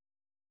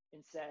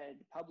and said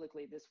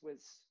publicly, this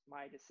was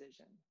my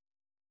decision.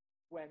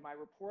 When my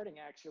reporting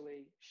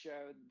actually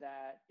showed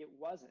that it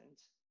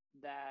wasn't,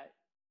 that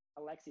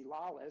Alexi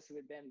Lalas, who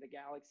had been the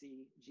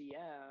Galaxy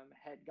GM,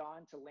 had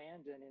gone to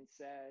Landon and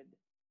said,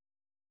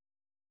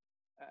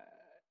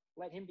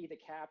 let him be the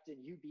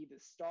captain, you be the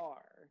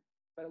star.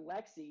 But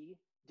Alexi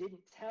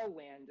didn't tell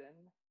Landon,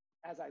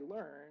 as I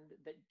learned,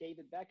 that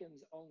David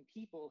Beckham's own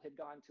people had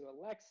gone to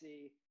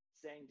Alexi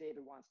saying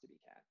David wants to be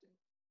captain.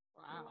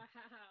 Wow. Wow.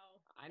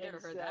 I never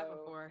heard that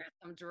before.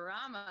 Some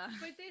drama.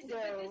 But this is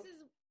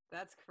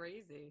That's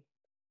crazy.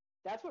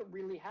 That's what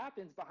really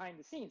happens behind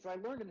the scenes. So I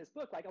learned in this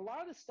book, like, a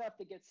lot of the stuff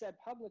that gets said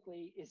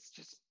publicly is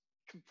just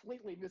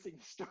completely missing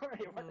the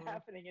story of what's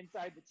happening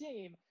inside the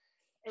team.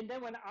 And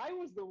then when I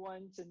was the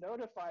one to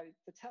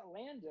tell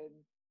Landon,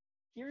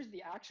 here's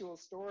the actual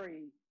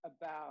story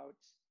about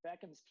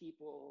Beckham's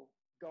people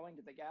going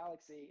to the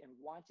Galaxy and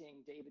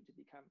wanting David to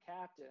become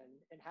captain,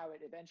 and how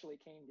it eventually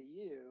came to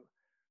you,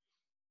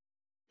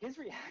 his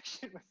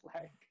reaction was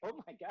like, oh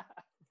my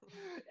God.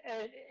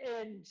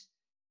 And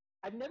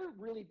I've never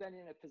really been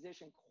in a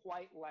position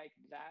quite like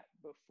that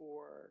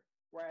before,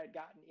 where I had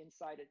gotten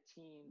inside a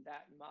team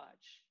that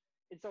much.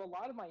 And so a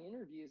lot of my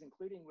interviews,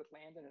 including with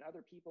Landon and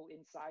other people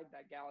inside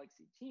that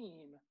Galaxy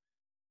team,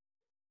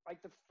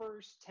 like the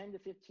first 10 to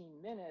 15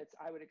 minutes,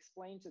 I would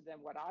explain to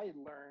them what I had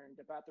learned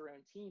about their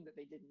own team that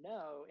they didn't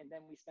know. And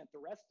then we spent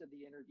the rest of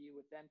the interview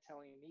with them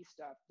telling me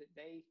stuff that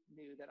they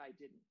knew that I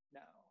didn't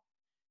know.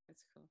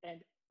 That's cool.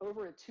 And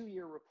over a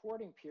 2-year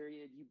reporting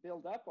period, you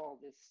build up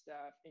all this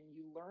stuff and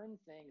you learn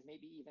things,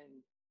 maybe even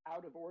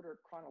out of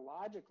order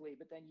chronologically,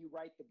 but then you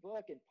write the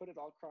book and put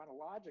it all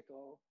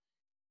chronological.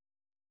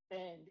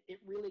 And it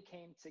really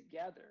came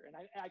together. And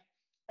I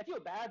feel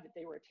bad that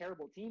they were a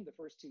terrible team the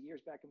first 2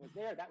 years Beckham was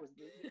there. That was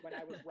when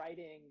I was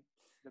writing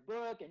the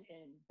book, and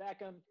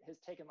Beckham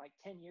has taken like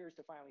 10 years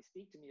to finally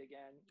speak to me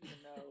again, even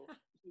though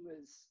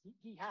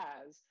he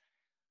has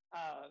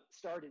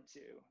started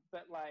to.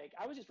 But like,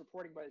 I was just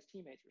reporting what his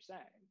teammates were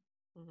saying.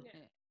 Mhm.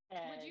 Yeah.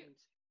 And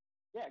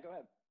yeah, go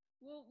ahead.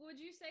 Well, would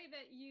you say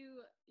that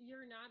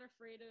you're not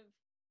afraid of,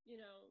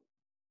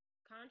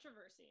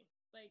 controversy?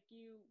 Like,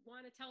 you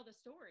want to tell the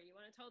story, you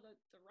want to tell the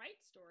right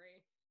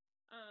story.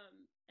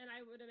 And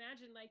I would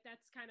imagine like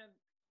that's kind of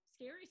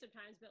scary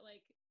sometimes, but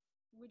like,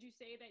 would you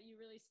say that you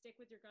really stick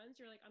with your guns?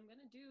 You're like, I'm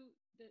a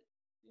journalist.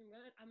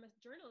 I'm a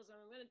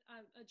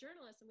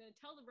journalist. I'm going to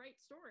tell the right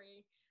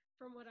story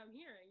from what I'm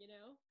hearing,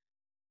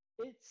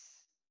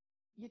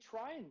 You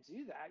try and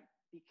do that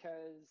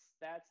because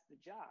that's the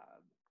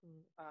job.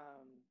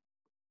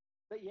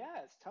 But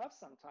yeah, it's tough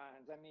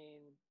sometimes. I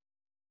mean,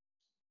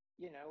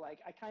 like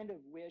I kind of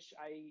wish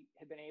I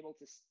had been able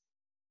to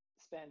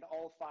spend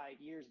all 5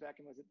 years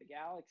Beckham was at the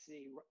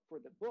Galaxy for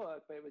the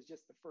book, but it was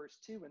just the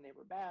first 2 when they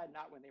were bad,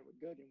 not when they were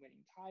good and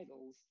winning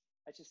titles.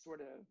 That's just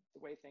sort of the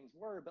way things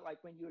were. But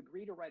like when you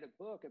agree to write a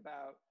book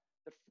about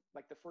the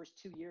first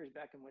 2 years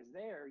Beckham was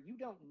there, you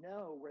don't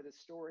know where the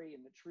story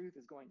and the truth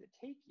is going to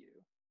take you.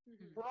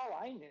 Mm-hmm. For all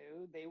I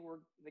knew,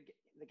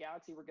 the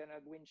Galaxy were going to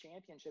win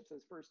championships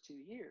those first 2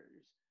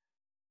 years.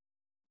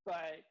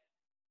 But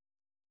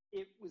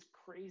it was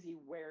crazy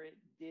where it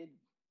did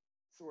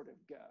sort of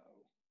go.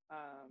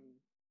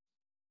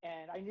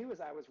 And I knew as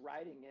I was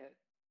writing it,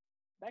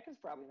 Becca's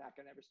probably not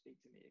going to ever speak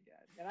to me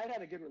again. And I'd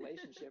had a good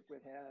relationship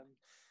with him.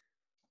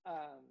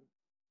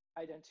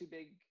 I'd done 2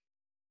 big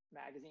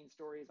magazine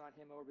stories on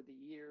him over the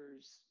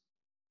years,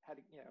 had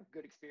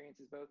good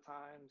experiences both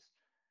times.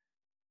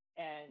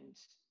 And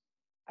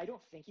I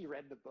don't think he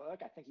read the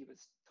book. I think he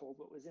was told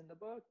what was in the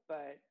book,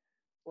 but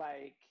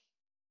like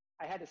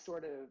I had to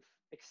sort of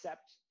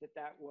accept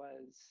that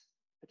was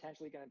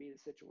potentially going to be the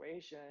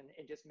situation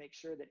and just make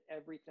sure that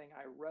everything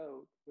I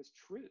wrote was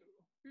true.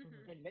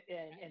 Mm-hmm.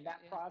 And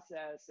that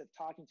process of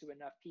talking to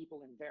enough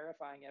people and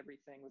verifying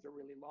everything was a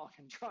really long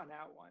and drawn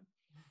out one.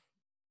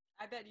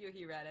 I bet you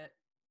he read it.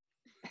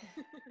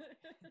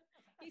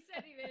 He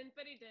said he didn't,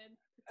 but he did.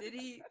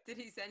 Did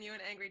he send you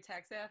an angry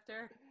text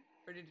after?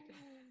 Or did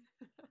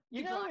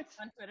it's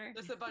on Twitter.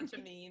 Just a bunch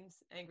of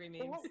memes, angry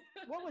memes.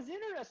 What was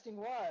interesting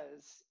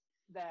was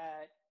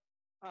that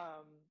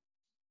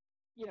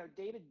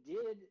David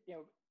did,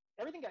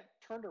 everything got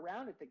turned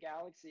around at the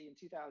Galaxy in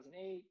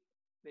 2008.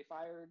 They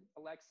fired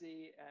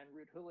Alexi and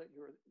Ruud Gullit,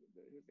 who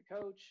was the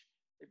coach.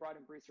 They brought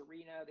in Bruce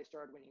Arena. They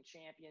started winning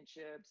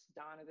championships.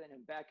 Donovan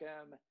and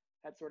Beckham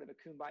had sort of a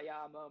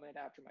kumbaya moment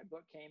after my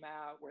book came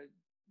out where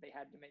they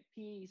had to make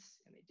peace,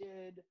 and they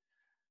did.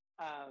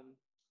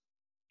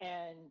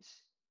 And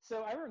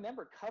so I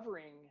remember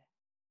covering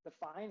the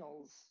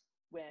finals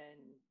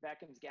when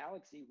Beckham's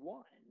Galaxy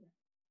won.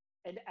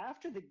 And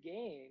after the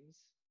games,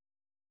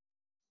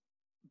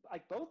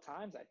 like both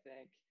times, I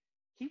think,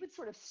 he would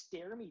sort of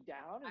stare me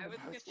down in the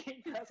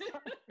post-game press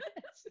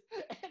conference.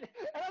 and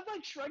I'm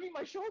like shrugging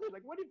my shoulders,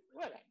 like, what is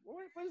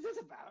this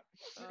about?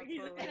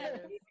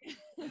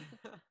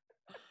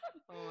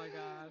 Oh my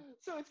God.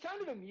 So it's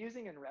kind of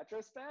amusing in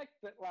retrospect,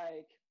 but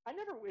like, I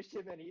never wished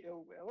him any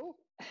ill will.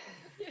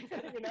 He's a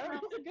good guy. I don't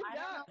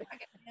know if I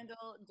can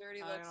handle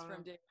dirty looks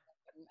from David.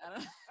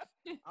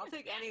 I'll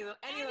take any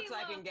looks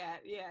I can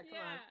get. Yeah,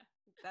 come on.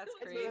 That's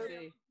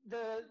crazy.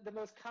 The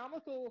most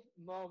comical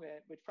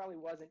moment, which probably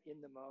wasn't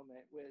in the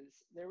moment,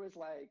 was there was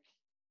like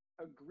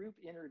a group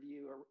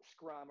interview or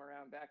scrum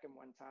around Beckham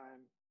one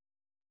time.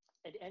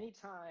 And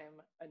anytime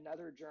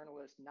another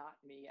journalist, not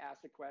me,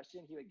 asked a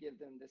question, he would give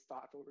them this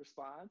thoughtful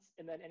response.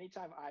 And then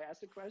anytime I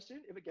asked a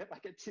question, it would get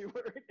like a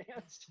 2-word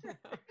answer.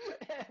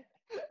 And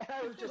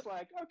I was just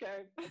like,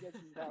 okay, I guess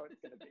this is how it's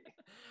going to be.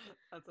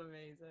 That's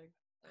amazing.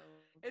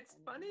 It's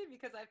funny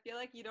because I feel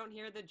like you don't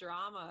hear the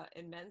drama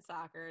in men's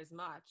soccer as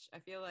much. I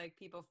feel like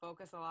people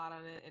focus a lot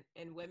on it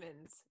in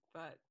women's,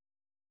 but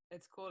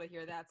it's cool to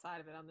hear that side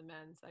of it on the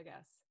men's, I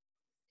guess.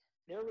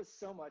 There was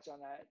so much on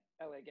that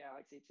LA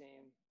Galaxy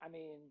team. I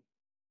mean,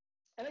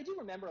 and I do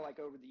remember like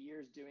over the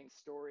years doing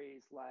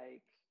stories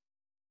like,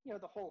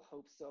 the whole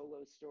Hope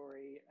Solo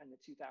story and the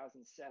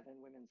 2007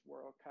 Women's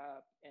World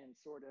Cup and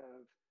sort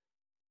of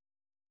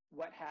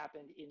what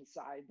happened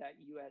inside that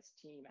US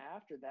team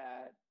after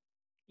that.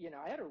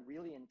 I had a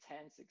really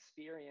intense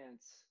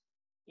experience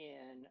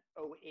in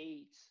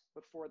 2008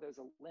 before those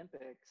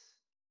Olympics,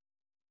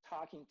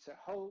 talking to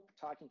Hope,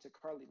 talking to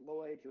Carly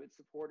Lloyd, who had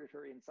supported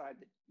her inside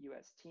the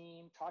US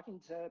team, talking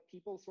to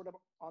people sort of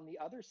on the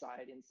other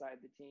side inside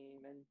the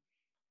team. And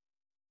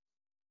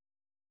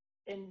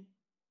And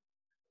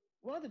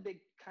one of the big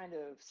kind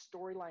of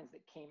storylines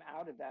that came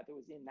out of that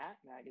was in that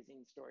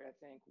magazine story, I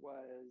think,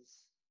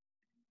 was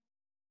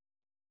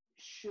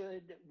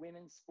should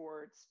women's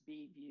sports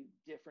be viewed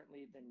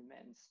differently than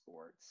men's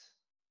sports?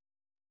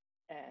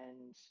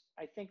 And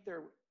I think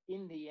there,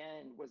 in the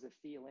end, was a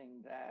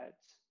feeling that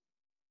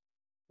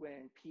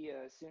when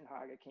Pia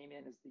Sundhage came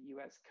in as the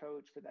U.S.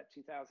 coach for that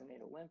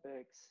 2008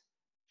 Olympics,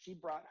 she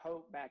brought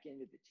hope back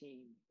into the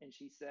team. And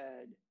she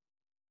said,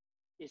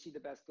 is she the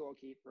best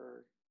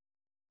goalkeeper?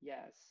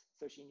 Yes.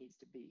 So she needs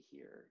to be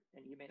here.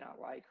 And you may not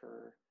like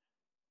her,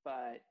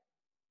 but,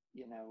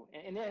 you know,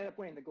 and they ended up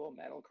winning the gold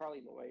medal.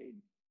 Carly Lloyd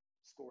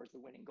scores the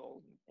winning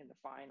goal in the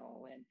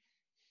final. And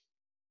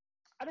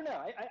I don't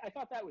know. I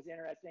thought that was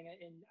interesting,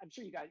 and I'm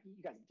sure you guys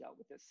have dealt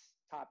with this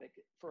topic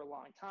for a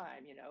long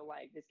time. You know,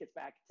 like this gets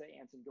back to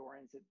Anson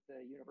Dorrance at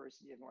the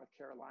University of North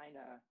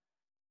Carolina.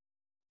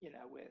 You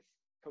know, with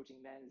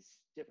coaching men is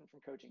different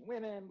from coaching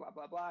women. Blah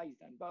blah blah. He's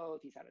done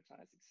both. He's had a ton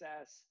of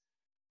success.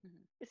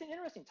 Mm-hmm. It's an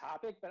interesting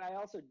topic, but I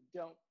also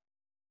don't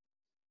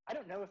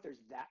know if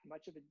there's that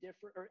much of a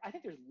difference, or I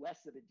think there's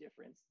less of a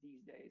difference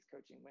these days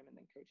coaching women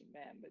than coaching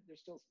men, but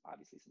there's still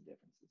obviously some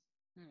differences.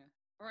 Yeah.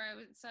 Or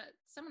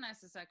someone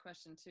asked us that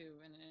question too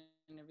in an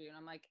interview, and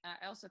I'm like,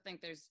 I also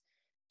think there's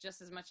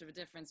just as much of a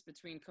difference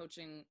between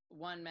coaching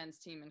one men's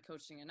team and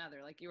coaching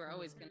another. Like you are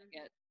always going to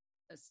get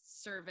a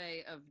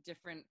survey of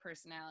different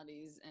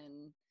personalities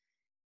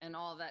and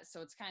all that.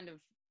 So it's kind of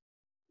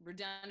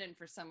redundant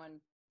for someone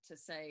to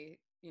say,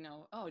 you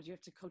know, oh, do you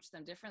have to coach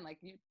them different? Like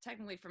you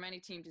technically from any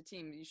team to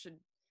team, you should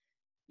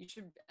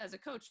as a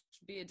coach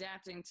be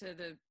adapting to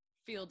the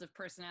field of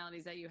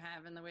personalities that you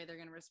have and the way they're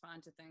going to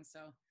respond to things. So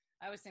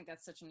I always think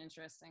that's such an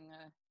interesting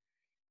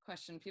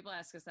question. People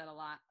ask us that a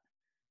lot.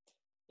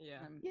 Yeah.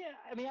 Yeah,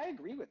 I mean, I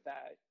agree with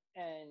that.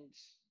 And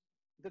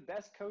the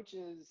best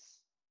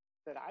coaches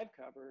that I've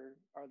covered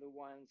are the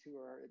ones who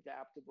are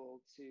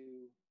adaptable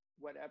to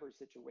whatever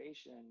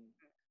situation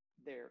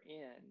they're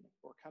in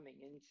or coming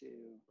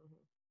into.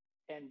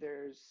 Mm-hmm. And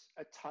there's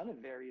a ton of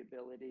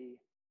variability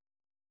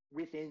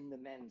within the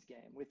men's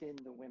game, within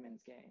the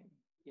women's game,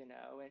 you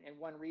know. And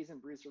one reason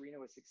Bruce Arena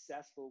was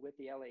successful with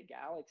the LA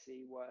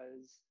Galaxy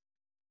was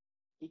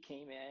he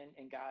came in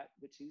and got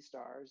the two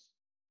stars,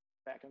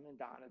 Beckham and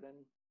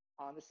Donovan,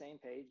 on the same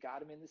page, got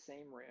them in the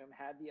same room,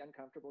 had the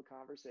uncomfortable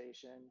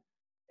conversation,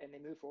 and they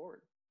moved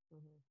forward.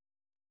 Mm-hmm.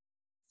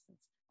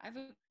 I have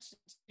a question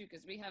too,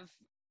 because we have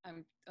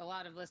a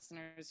lot of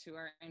listeners who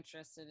are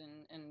interested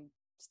in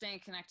staying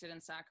connected in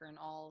soccer in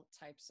all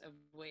types of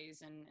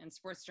ways, and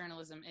sports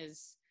journalism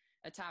is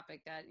a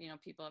topic that, you know,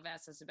 people have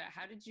asked us about.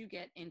 How did you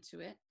get into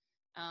it?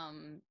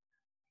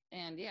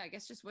 And yeah, I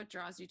guess just what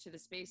draws you to the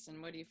space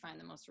and what do you find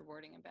the most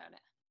rewarding about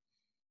it?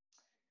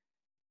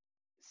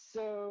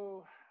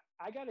 So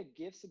I got a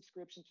gift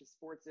subscription to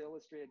Sports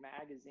Illustrated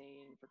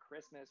magazine for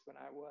Christmas when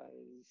I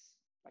was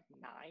like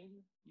 9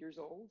 years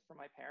old from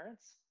my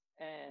parents.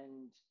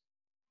 And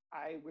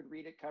I would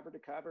read it cover to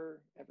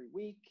cover every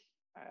week.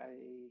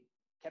 I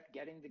kept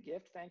getting the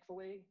gift,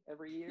 thankfully,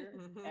 every year.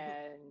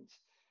 And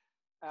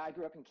I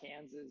grew up in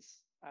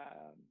Kansas,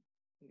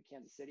 in the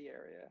Kansas City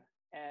area.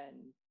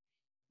 And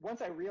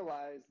once I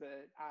realized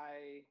that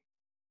I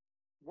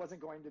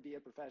wasn't going to be a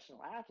professional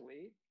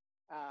athlete,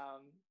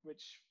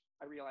 which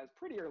I realized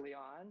pretty early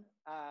on,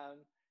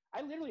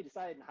 I literally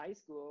decided in high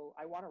school,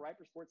 I want to write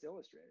for Sports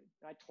Illustrated.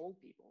 And I told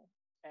people.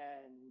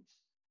 And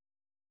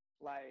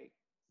like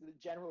the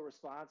general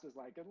response was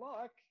like, good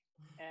luck.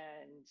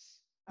 And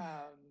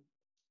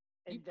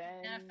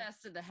then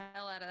manifested the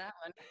hell out of that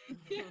one.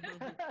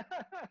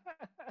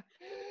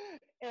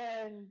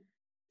 And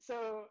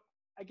so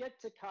I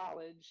get to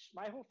college.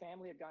 My whole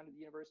family had gone to the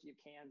University of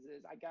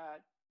Kansas. I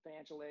got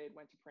financial aid,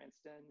 went to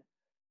Princeton,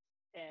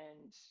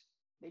 and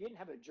they didn't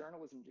have a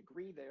journalism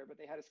degree there, but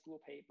they had a school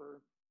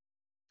paper.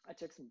 I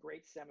took some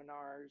great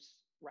seminars,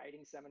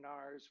 writing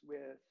seminars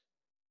with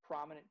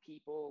prominent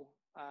people,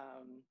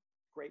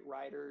 great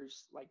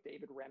writers like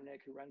David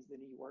Remnick, who runs the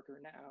New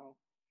Yorker now.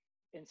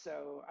 And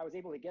so I was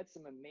able to get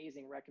some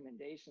amazing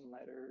recommendation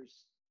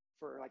letters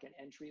for like an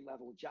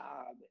entry-level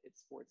job at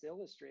Sports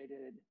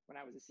Illustrated when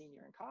I was a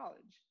senior in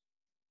college.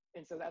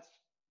 And so that's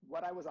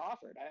what I was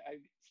offered. I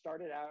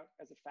started out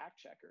as a fact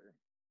checker,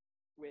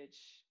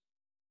 which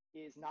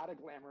is not a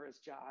glamorous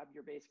job.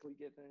 You're basically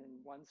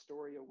given one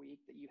story a week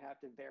that you have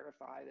to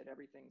verify that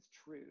everything's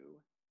true.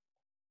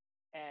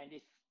 And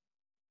if,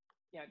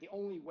 you know, the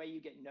only way you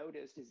get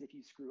noticed is if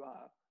you screw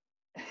up.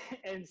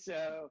 And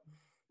so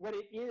what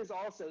it is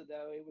also,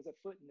 though, it was a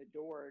foot in the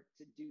door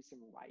to do some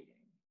writing.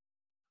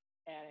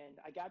 And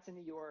I got to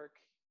New York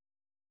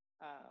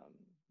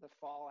the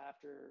fall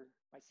after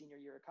my senior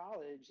year of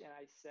college, and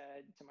I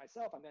said to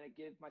myself, I'm going to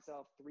give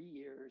myself 3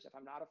 years. If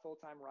I'm not a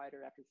full-time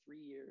writer after 3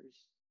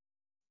 years,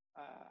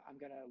 I'm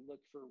going to look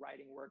for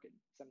writing work at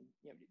some,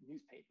 you know,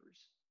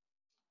 newspapers.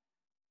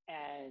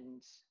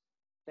 And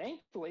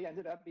thankfully,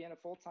 ended up being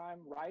a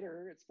full-time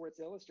writer at Sports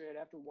Illustrated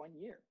after 1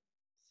 year.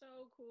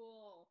 So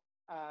cool.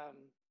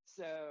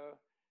 So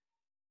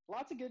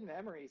lots of good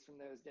memories from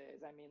those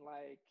days. I mean,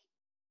 like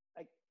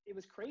it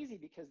was crazy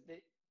because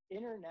the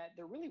internet,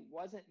 there really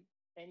wasn't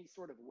any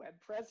sort of web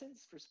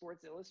presence for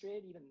Sports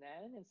Illustrated even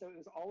then. And so it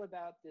was all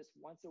about this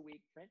once a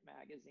week print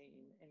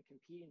magazine and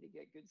competing to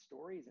get good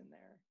stories in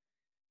there.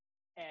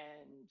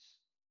 And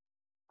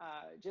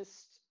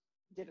just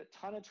did a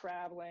ton of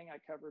traveling. I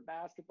covered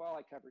basketball,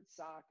 I covered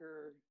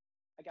soccer.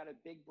 I got a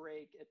big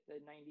break at the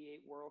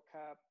 98 World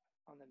Cup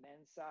on the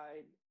men's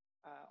side.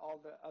 All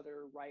the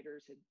other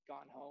writers had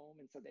gone home,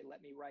 and so they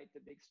let me write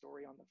the big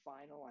story on the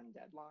final on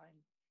deadline.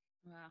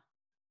 Wow.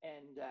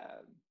 And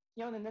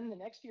and then the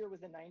next year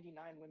was the 99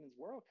 Women's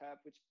World Cup,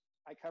 which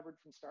I covered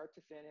from start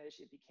to finish.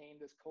 It became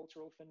this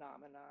cultural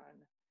phenomenon,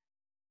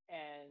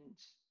 and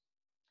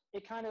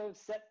it kind of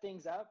set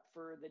things up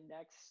for the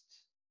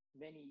next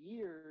many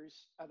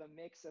years of a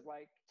mix of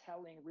like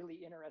telling really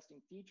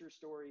interesting feature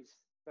stories,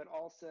 but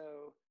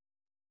also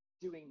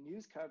doing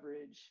news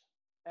coverage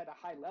at a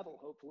high level,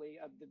 hopefully,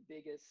 of the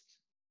biggest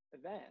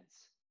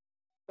events.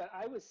 But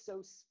I was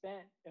so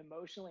spent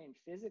emotionally and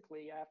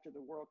physically after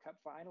the World Cup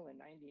final in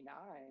 99.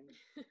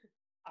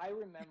 I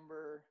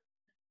remember,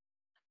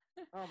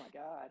 oh my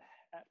God,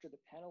 after the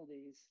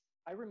penalties,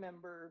 I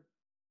remember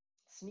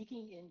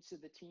sneaking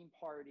into the team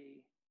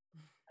party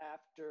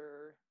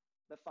after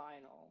the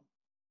final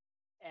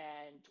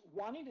and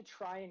wanting to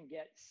try and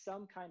get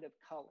some kind of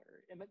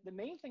color. And the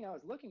main thing I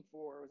was looking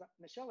for was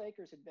Michelle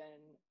Akers had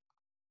been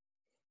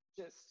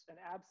just an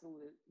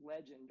absolute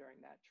legend during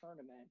that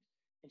tournament.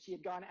 And she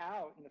had gone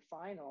out in the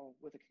final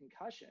with a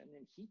concussion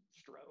and heat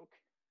stroke.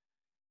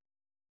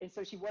 And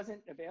so she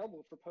wasn't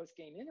available for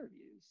post-game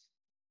interviews.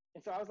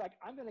 And so I was like,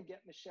 I'm going to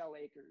get Michelle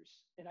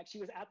Akers. And like, she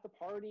was at the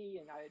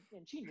party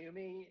and she knew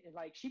me, and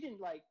like, she didn't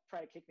like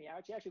try to kick me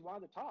out. She actually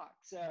wanted to talk.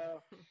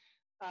 So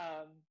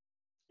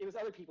it was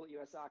other people at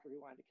US Soccer who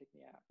wanted to kick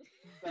me out.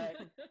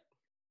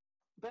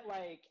 But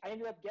like, I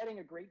ended up getting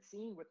a great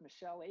scene with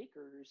Michelle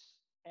Akers,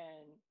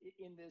 and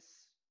in this,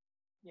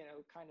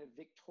 kind of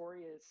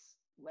victorious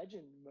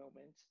legend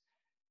moment.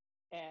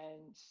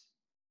 And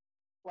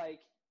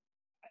like,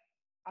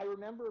 I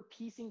remember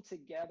piecing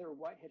together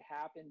what had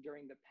happened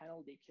during the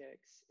penalty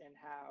kicks and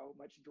how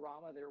much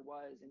drama there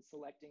was in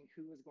selecting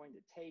who was going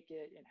to take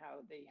it, and how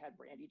they had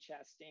Brandi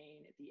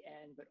Chastain at the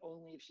end, but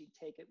only if she'd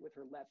take it with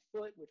her left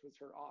foot, which was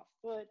her off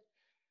foot,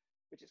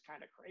 which is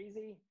kind of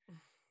crazy.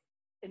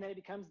 And then it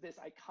becomes this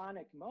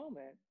iconic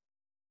moment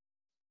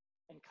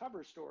and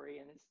cover story,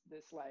 and it's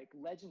this like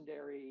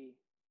legendary,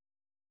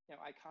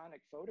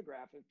 iconic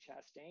photograph of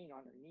Chastain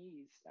on her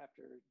knees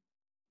after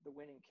the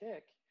winning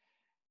kick.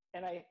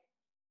 And I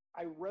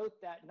wrote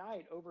that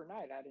night,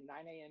 overnight. I had a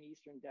 9 a.m.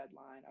 Eastern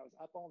deadline. I was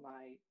up all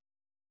night,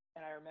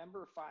 and I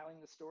remember filing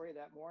the story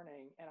that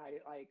morning, and I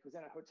like was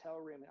in a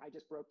hotel room, and I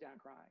just broke down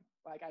crying.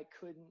 Like I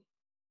couldn't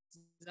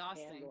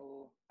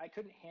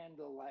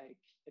handle like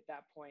at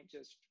that point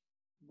just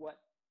what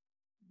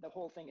the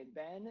whole thing had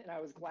been. And I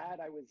was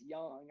glad I was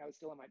young. I was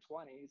still in my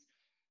 20s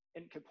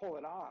and could pull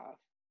it off.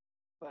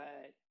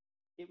 But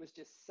it was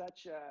just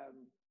such a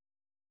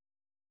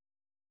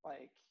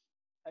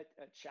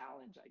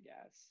challenge, I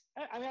guess.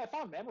 I mean, I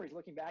found memories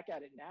looking back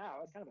at it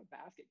now. It's kind of a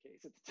basket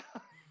case at the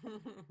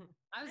time.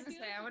 I was going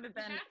to say, I would have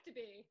been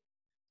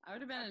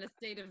in a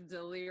state of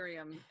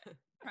delirium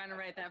trying to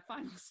write that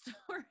final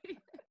story.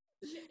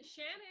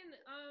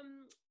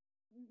 Shannon,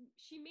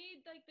 she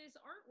made like this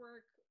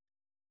artwork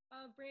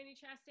of Brandi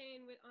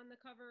Chastain on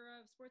the cover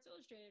of Sports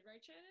Illustrated,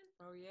 right, Shannon?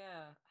 Oh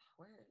yeah,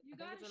 where? You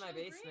I think it's in my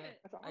show basement.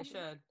 Grant. I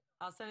should.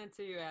 I'll send it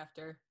to you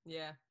after.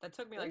 Yeah, that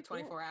took me like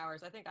 24 hours.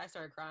 I think I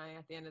started crying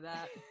at the end of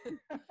that.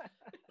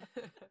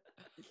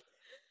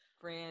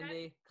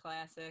 Brandi,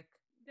 classic.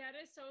 That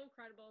is so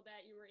incredible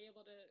that you were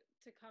able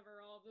to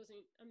cover all of those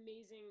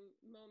amazing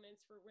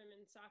moments for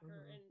women's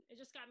soccer. Mm-hmm. And it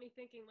just got me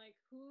thinking, like,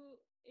 who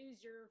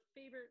is your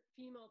favorite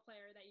female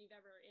player that you've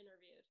ever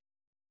interviewed?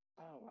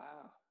 Oh,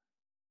 wow.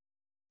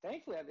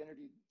 Thankfully, I've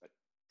interviewed a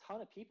ton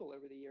of people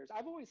over the years.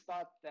 I've always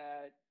thought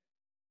that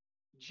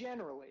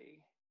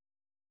generally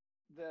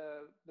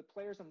the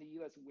players on the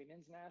U.S.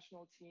 women's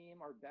national team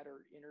are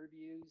better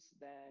interviews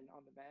than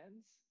on the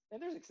men's.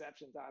 And there's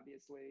exceptions,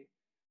 obviously.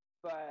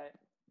 But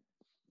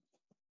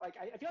like,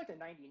 I feel like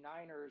the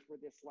 99ers were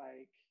this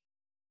like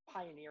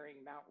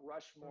pioneering Mount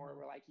Rushmore,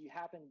 where like you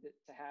happened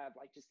to have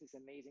like just this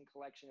amazing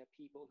collection of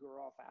people who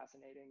are all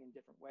fascinating in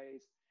different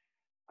ways.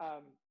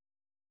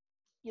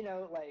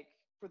 Like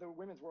for the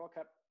Women's World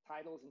Cup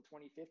titles in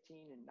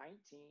 2015 and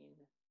 19,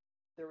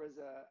 there was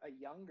a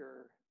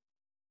younger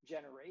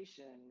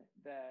generation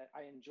that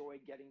I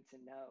enjoyed getting to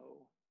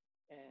know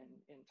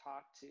and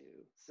talk to.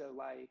 So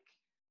like,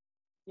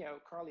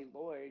 Carly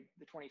Lloyd,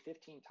 the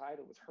 2015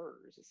 title was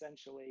hers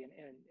essentially, and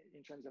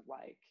in terms of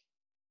like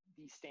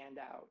the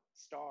standout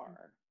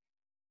star.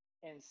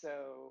 And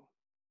so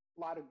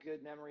a lot of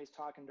good memories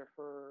talking to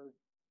her,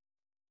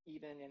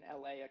 even in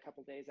LA a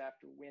couple days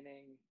after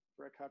winning,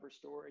 for a cover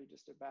story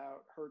just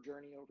about her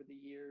journey over the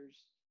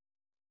years.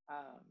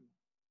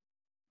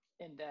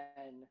 And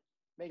then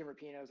Megan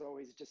Rapinoe has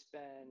always just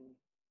been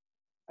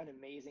an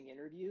amazing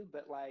interview,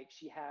 but like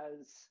she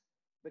has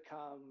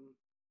become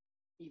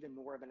even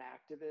more of an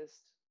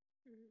activist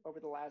over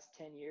the last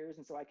 10 years.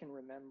 And so I can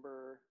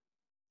remember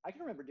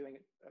doing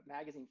a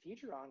magazine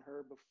feature on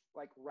her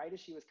like right as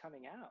she was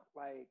coming out.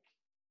 Like,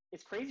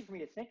 it's crazy for me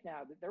to think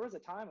now that there was a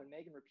time when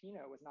Megan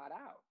Rapinoe was not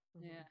out.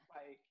 Yeah.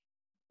 Like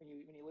when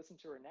you listen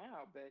to her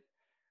now, but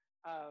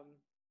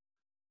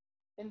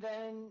and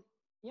then,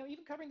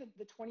 even covering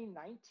the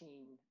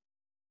 2019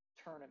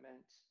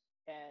 tournament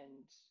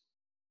and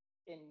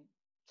in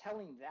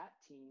telling that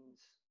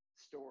team's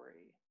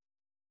story,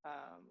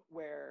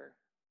 where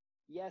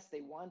yes,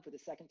 they won for the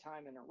second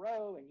time in a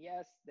row, and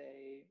yes,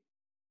 they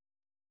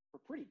were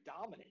pretty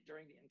dominant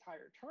during the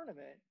entire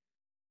tournament.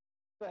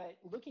 But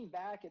looking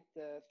back at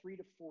the 3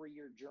 to 4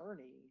 year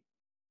journey,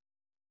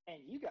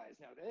 and you guys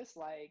know this,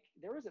 like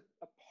there was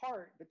a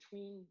part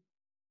between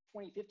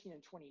 2015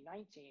 and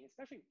 2019,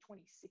 especially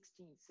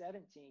 2016,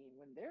 17,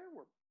 when there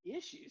were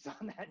issues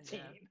on that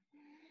team.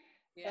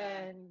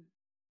 Yeah.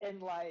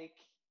 And like,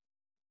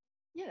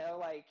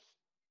 like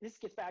this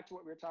gets back to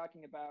what we were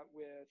talking about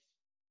with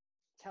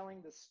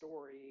telling the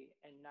story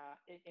and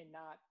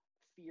not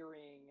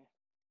fearing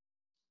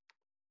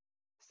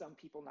some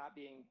people not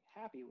being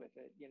happy with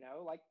it.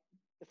 Like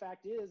the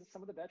fact is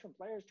some of the veteran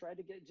players tried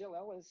to get Jill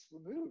Ellis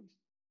removed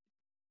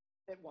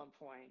at one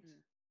point.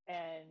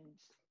 And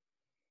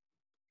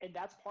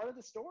that's part of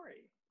the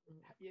story.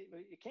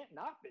 It can't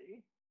not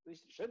be, at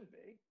least it shouldn't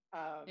be.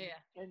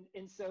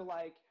 And so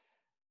like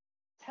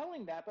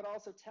telling that, but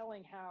also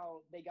telling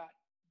how they got,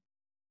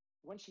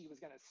 when she was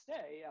going to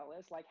stay,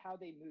 Ellis, like how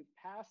they moved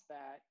past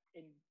that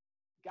and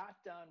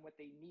got done what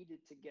they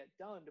needed to get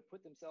done to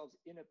put themselves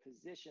in a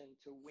position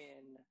to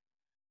win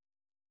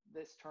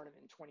this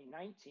tournament in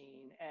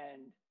 2019.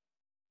 And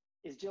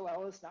is Jill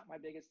Ellis not my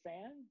biggest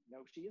fan?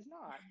 No, she is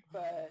not.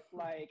 But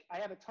like, I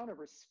have a ton of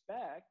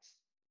respect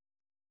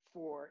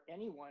for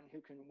anyone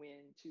who can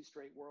win 2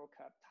 straight World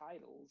Cup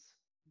titles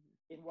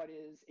in what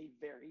is a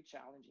very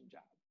challenging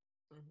job.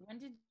 When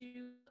did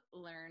you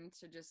learn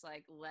to just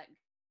like let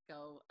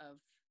go of,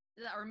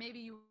 or maybe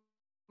you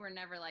were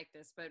never like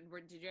this, but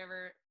did you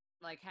ever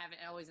like have it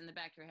always in the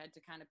back of your head to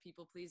kind of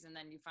people please, and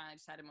then you finally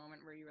just had a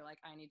moment where you were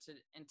like, I need to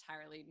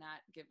entirely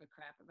not give a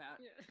crap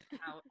about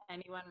how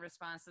anyone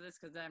responds to this,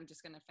 because I'm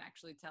just going to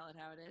factually tell it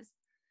how it is?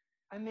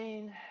 I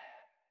mean,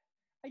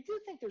 I do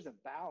think there's a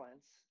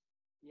balance,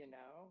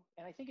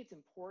 and I think it's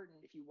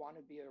important, if you want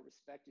to be a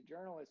respected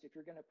journalist, if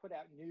you're going to put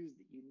out news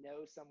that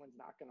someone's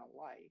not going to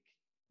like,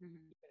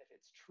 even if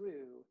it's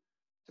true,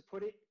 to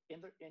put it in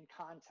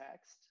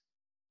context.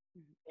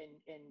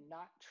 And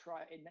not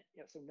try, and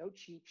so no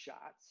cheap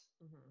shots.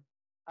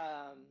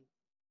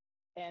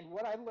 And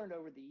what I've learned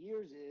over the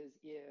years is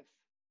if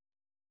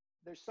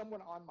there's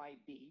someone on my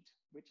beat,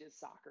 which is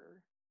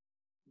soccer,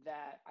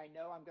 that I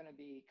know I'm going to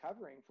be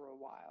covering for a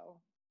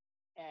while,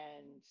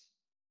 and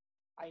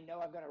I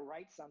know I'm going to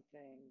write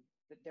something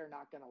that they're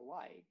not going to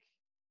like,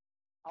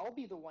 I'll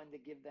be the one to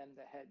give them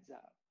the heads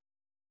up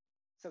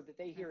so that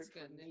they hear it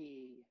from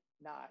me,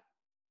 not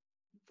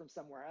from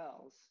somewhere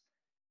else.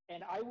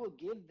 And I will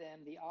give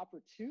them the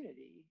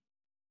opportunity,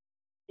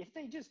 if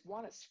they just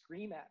want to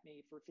scream at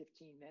me for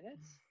 15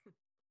 minutes,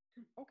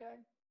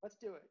 okay, let's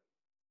do it.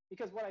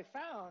 Because what I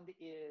found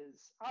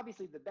is,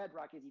 obviously the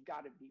bedrock is you've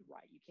got to be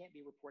right. You can't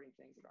be reporting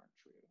things that aren't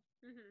true.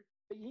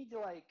 But you need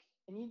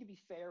to be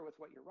fair with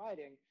what you're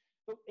writing.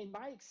 But in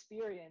my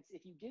experience,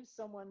 if you give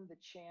someone the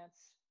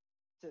chance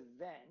to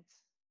vent,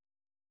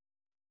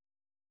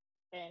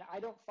 and I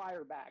don't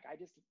fire back, I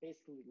just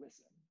basically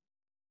listen,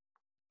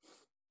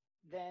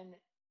 then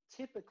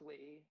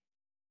typically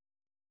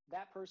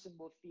that person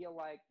will feel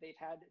like they've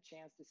had a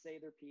chance to say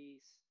their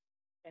piece,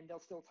 and they'll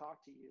still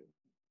talk to you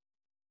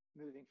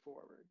moving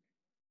forward.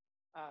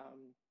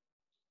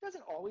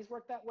 Doesn't always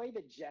work that way,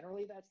 but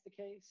generally that's the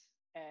case.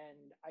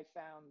 And I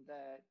found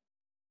that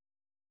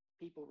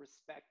people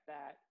respect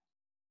that,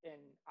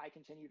 and I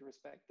continue to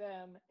respect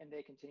them, and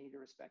they continue to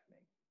respect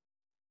me.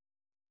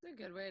 It's a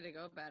good way to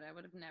go about it. I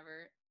would have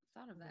never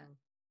thought of that.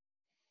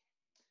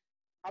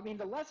 I mean,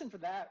 the lesson for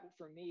that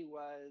for me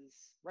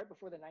was right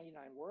before the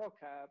 99 World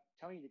Cup,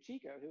 Tony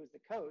DeCicco, who was the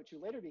coach, who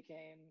later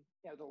became,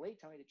 the late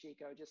Tony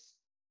DeCicco, just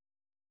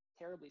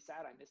terribly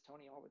sad. I miss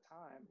Tony all the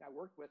time. I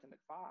worked with him at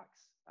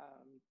Fox.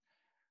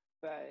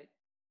 But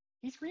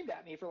he screamed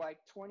at me for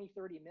like 20,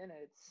 30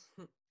 minutes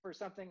for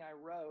something I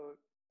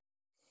wrote.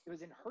 It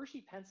was in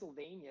Hershey,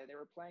 Pennsylvania. They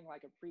were playing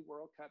like a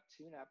pre-World Cup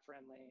tune-up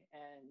friendly.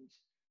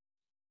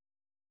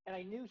 And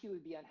I knew he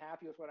would be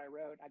unhappy with what I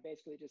wrote. I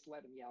basically just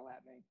let him yell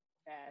at me.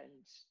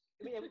 And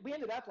we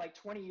ended up like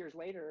 20 years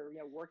later,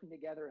 working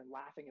together and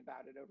laughing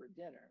about it over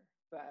dinner.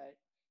 But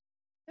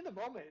in the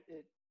moment,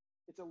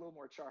 it's a little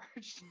more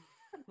charged.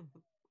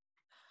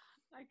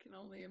 I can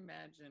only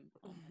imagine.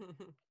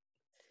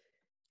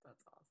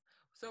 That's awesome.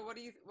 So what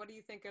do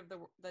you think of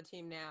the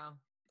team now,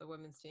 the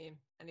women's team?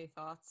 Any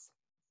thoughts?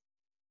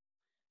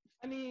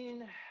 I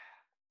mean,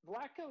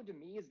 Vlatko to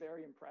me is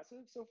very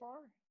impressive so far.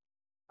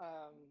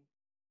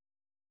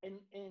 And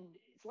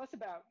it's less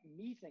about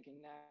me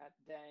thinking that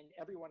than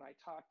everyone I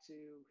talk to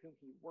whom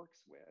he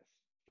works with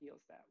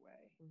feels that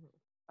way,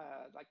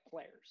 like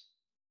players.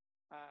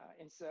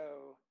 And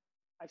so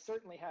I've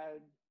certainly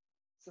had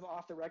some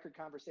off the record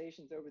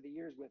conversations over the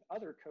years with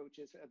other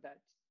coaches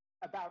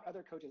about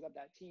other coaches of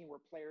that team where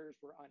players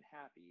were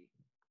unhappy.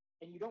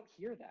 And you don't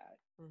hear that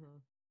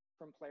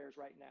from players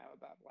right now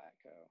about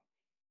Vlatko.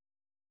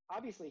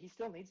 Obviously, he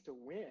still needs to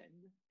win.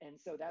 And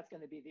so that's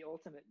going to be the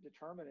ultimate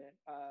determinant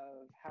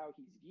of how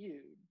he's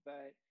viewed.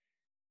 But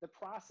the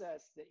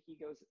process that he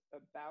goes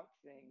about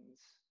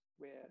things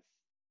with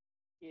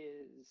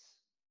is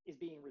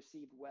being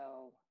received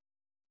well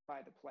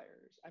by the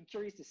players. I'm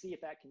curious to see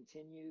if that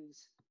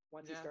continues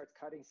once he starts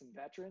cutting some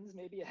veterans,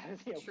 maybe.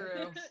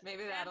 True.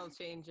 Maybe that'll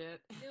change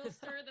it. It'll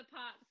stir the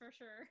pot for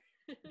sure.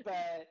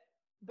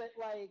 but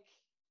like,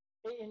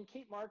 and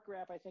Kate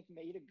Markgraf, I think,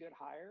 made a good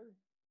hire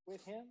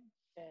with him,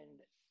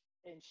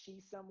 and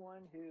she's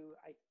someone who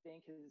I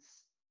think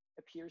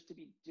appears to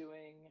be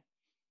doing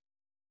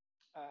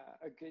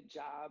a good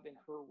job in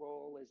her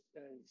role as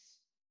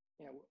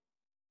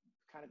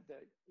kind of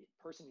the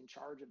person in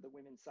charge of the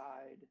women's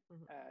side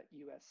at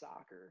U.S.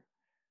 Soccer.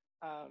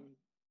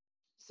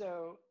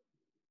 So,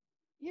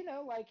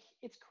 like,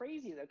 it's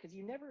crazy though, because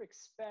you never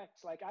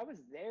expect, like, I was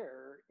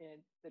there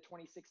in the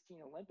 2016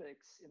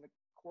 Olympics in the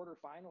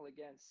quarterfinal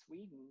against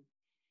Sweden,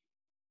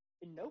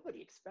 and nobody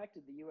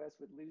expected the U.S.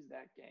 would lose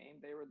that game.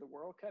 They were the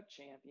World Cup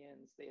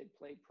champions. They had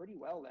played pretty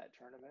well that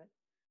tournament,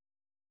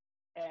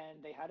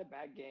 and they had a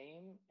bad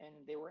game,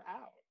 and they were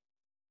out.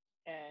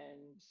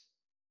 And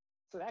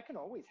so that can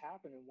always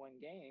happen in one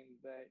game.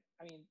 But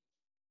I mean,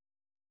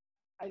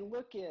 I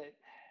look at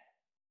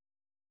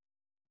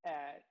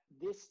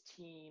this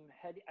team.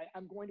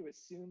 I'm going to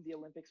assume the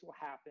Olympics will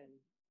happen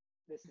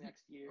this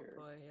next year.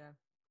 Hopefully, yeah.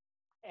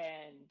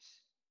 And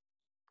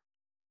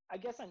I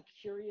guess I'm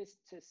curious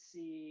to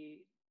see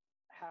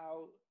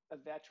how a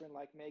veteran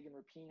like Megan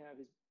Rapinoe,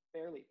 who's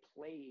barely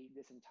played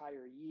this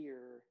entire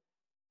year,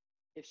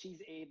 if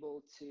she's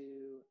able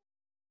to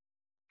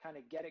kind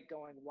of get it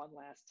going one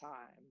last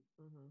time,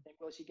 and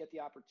will she get the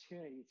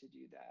opportunity to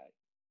do that?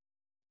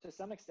 To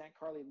some extent,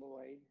 Carly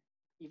Lloyd,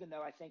 even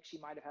though I think she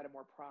might have had a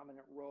more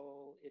prominent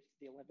role if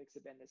the Olympics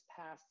had been this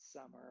past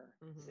summer,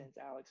 since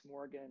Alex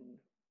Morgan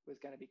was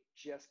going to be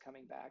just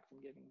coming back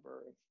from giving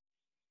birth.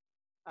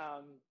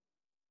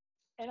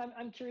 And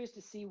I'm curious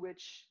to see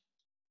which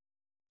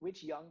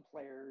young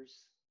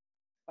players,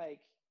 like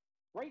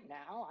right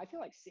now, I feel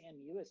like Sam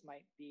Mewis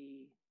might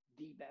be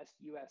the best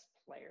U.S.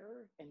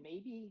 player, and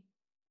maybe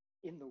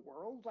in the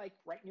world, like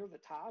right near the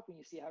top when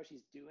you see how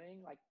she's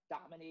doing, like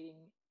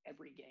dominating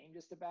every game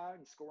just about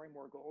and scoring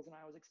more goals than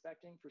I was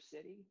expecting for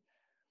City.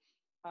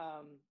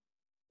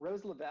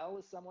 Rose Lavelle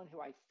is someone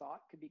who I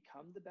thought could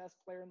become the best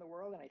player in the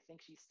world, and I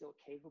think she's still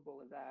capable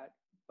of that,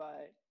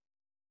 but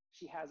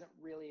she hasn't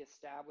really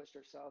established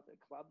herself at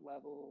club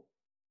level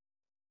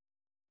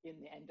in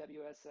the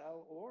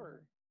NWSL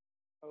or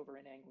over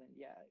in England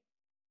yet.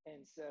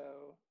 And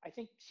so I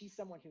think she's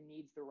someone who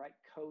needs the right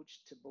coach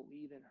to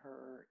believe in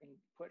her and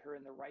put her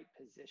in the right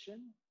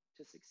position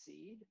to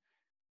succeed.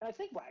 And I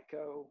think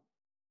Vlatko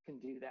can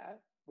do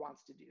that,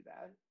 wants to do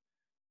that.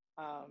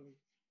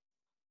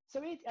 So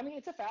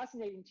it's a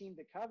fascinating team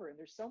to cover, and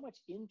there's so much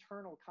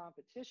internal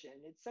competition.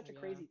 It's such a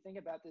crazy thing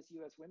about this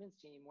U.S. women's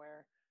team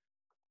where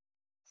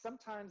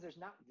sometimes there's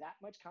not that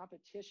much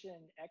competition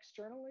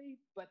externally,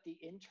 but the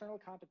internal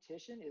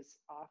competition is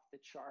off the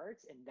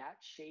charts, and that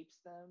shapes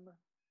them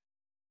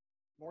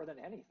more than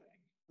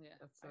anything. Yeah,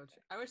 that's so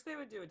true. I wish they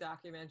would do a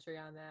documentary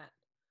on that.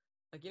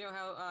 Like, you know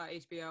how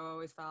HBO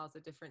always follows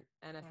a different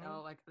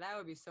NFL? Like, that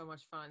would be so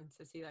much fun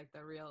to see, like,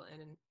 the real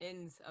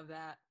ins of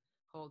that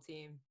whole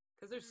team.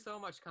 Because there's so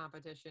much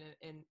competition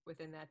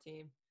within that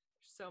team.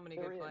 There's so many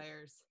good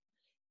players.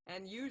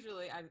 And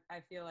usually, I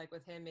feel like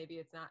with him, maybe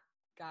it's not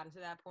gotten to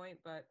that point,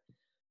 but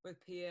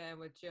with Pia and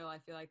with Jill, I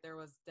feel like there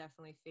was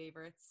definitely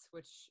favorites,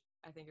 which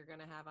I think you're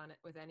going to have on it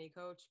with any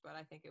coach, but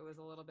I think it was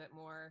a little bit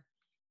more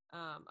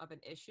of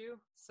an issue.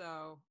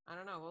 So I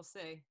don't know. We'll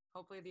see.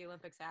 Hopefully the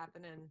Olympics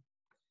happen and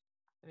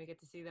we get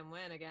to see them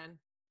win again.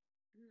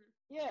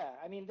 Yeah.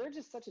 I mean, they're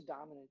just such a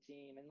dominant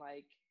team. And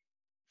like,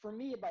 for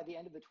me, by the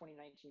end of the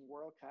 2019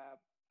 World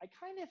Cup, I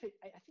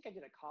think I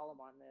did a column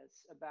on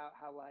this about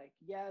how, like,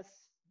 yes,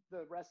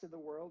 the rest of the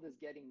world is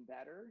getting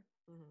better,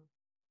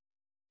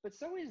 but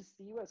so is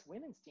the U.S.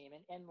 women's team.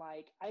 And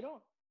like, I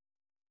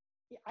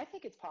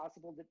think it's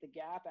possible that the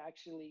gap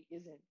actually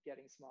isn't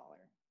getting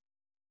smaller.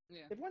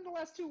 Yeah. They've won the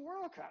last 2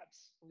 World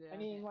Cups. Yeah. I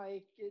mean,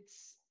 like,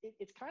 it's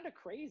kind of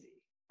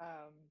crazy.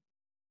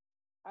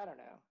 I don't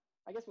know.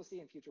 I guess we'll see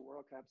in future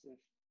World Cups if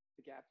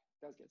the gap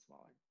does get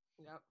smaller.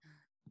 Yep.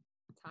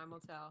 Time will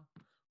tell.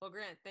 Well,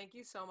 Grant, thank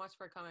you so much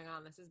for coming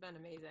on. This has been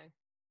amazing.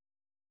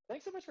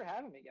 Thanks so much for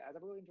having me, guys.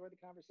 I've really enjoyed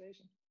the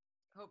conversation.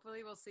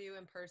 Hopefully we'll see you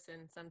in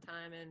person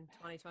sometime in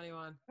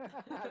 2021.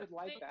 I would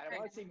like that. I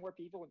want to see more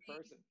people in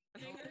person.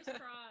 Fingers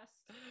crossed.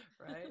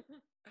 Right?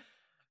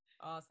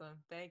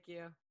 Awesome. Thank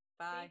you.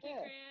 Bye. Thank you,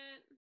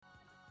 Grant.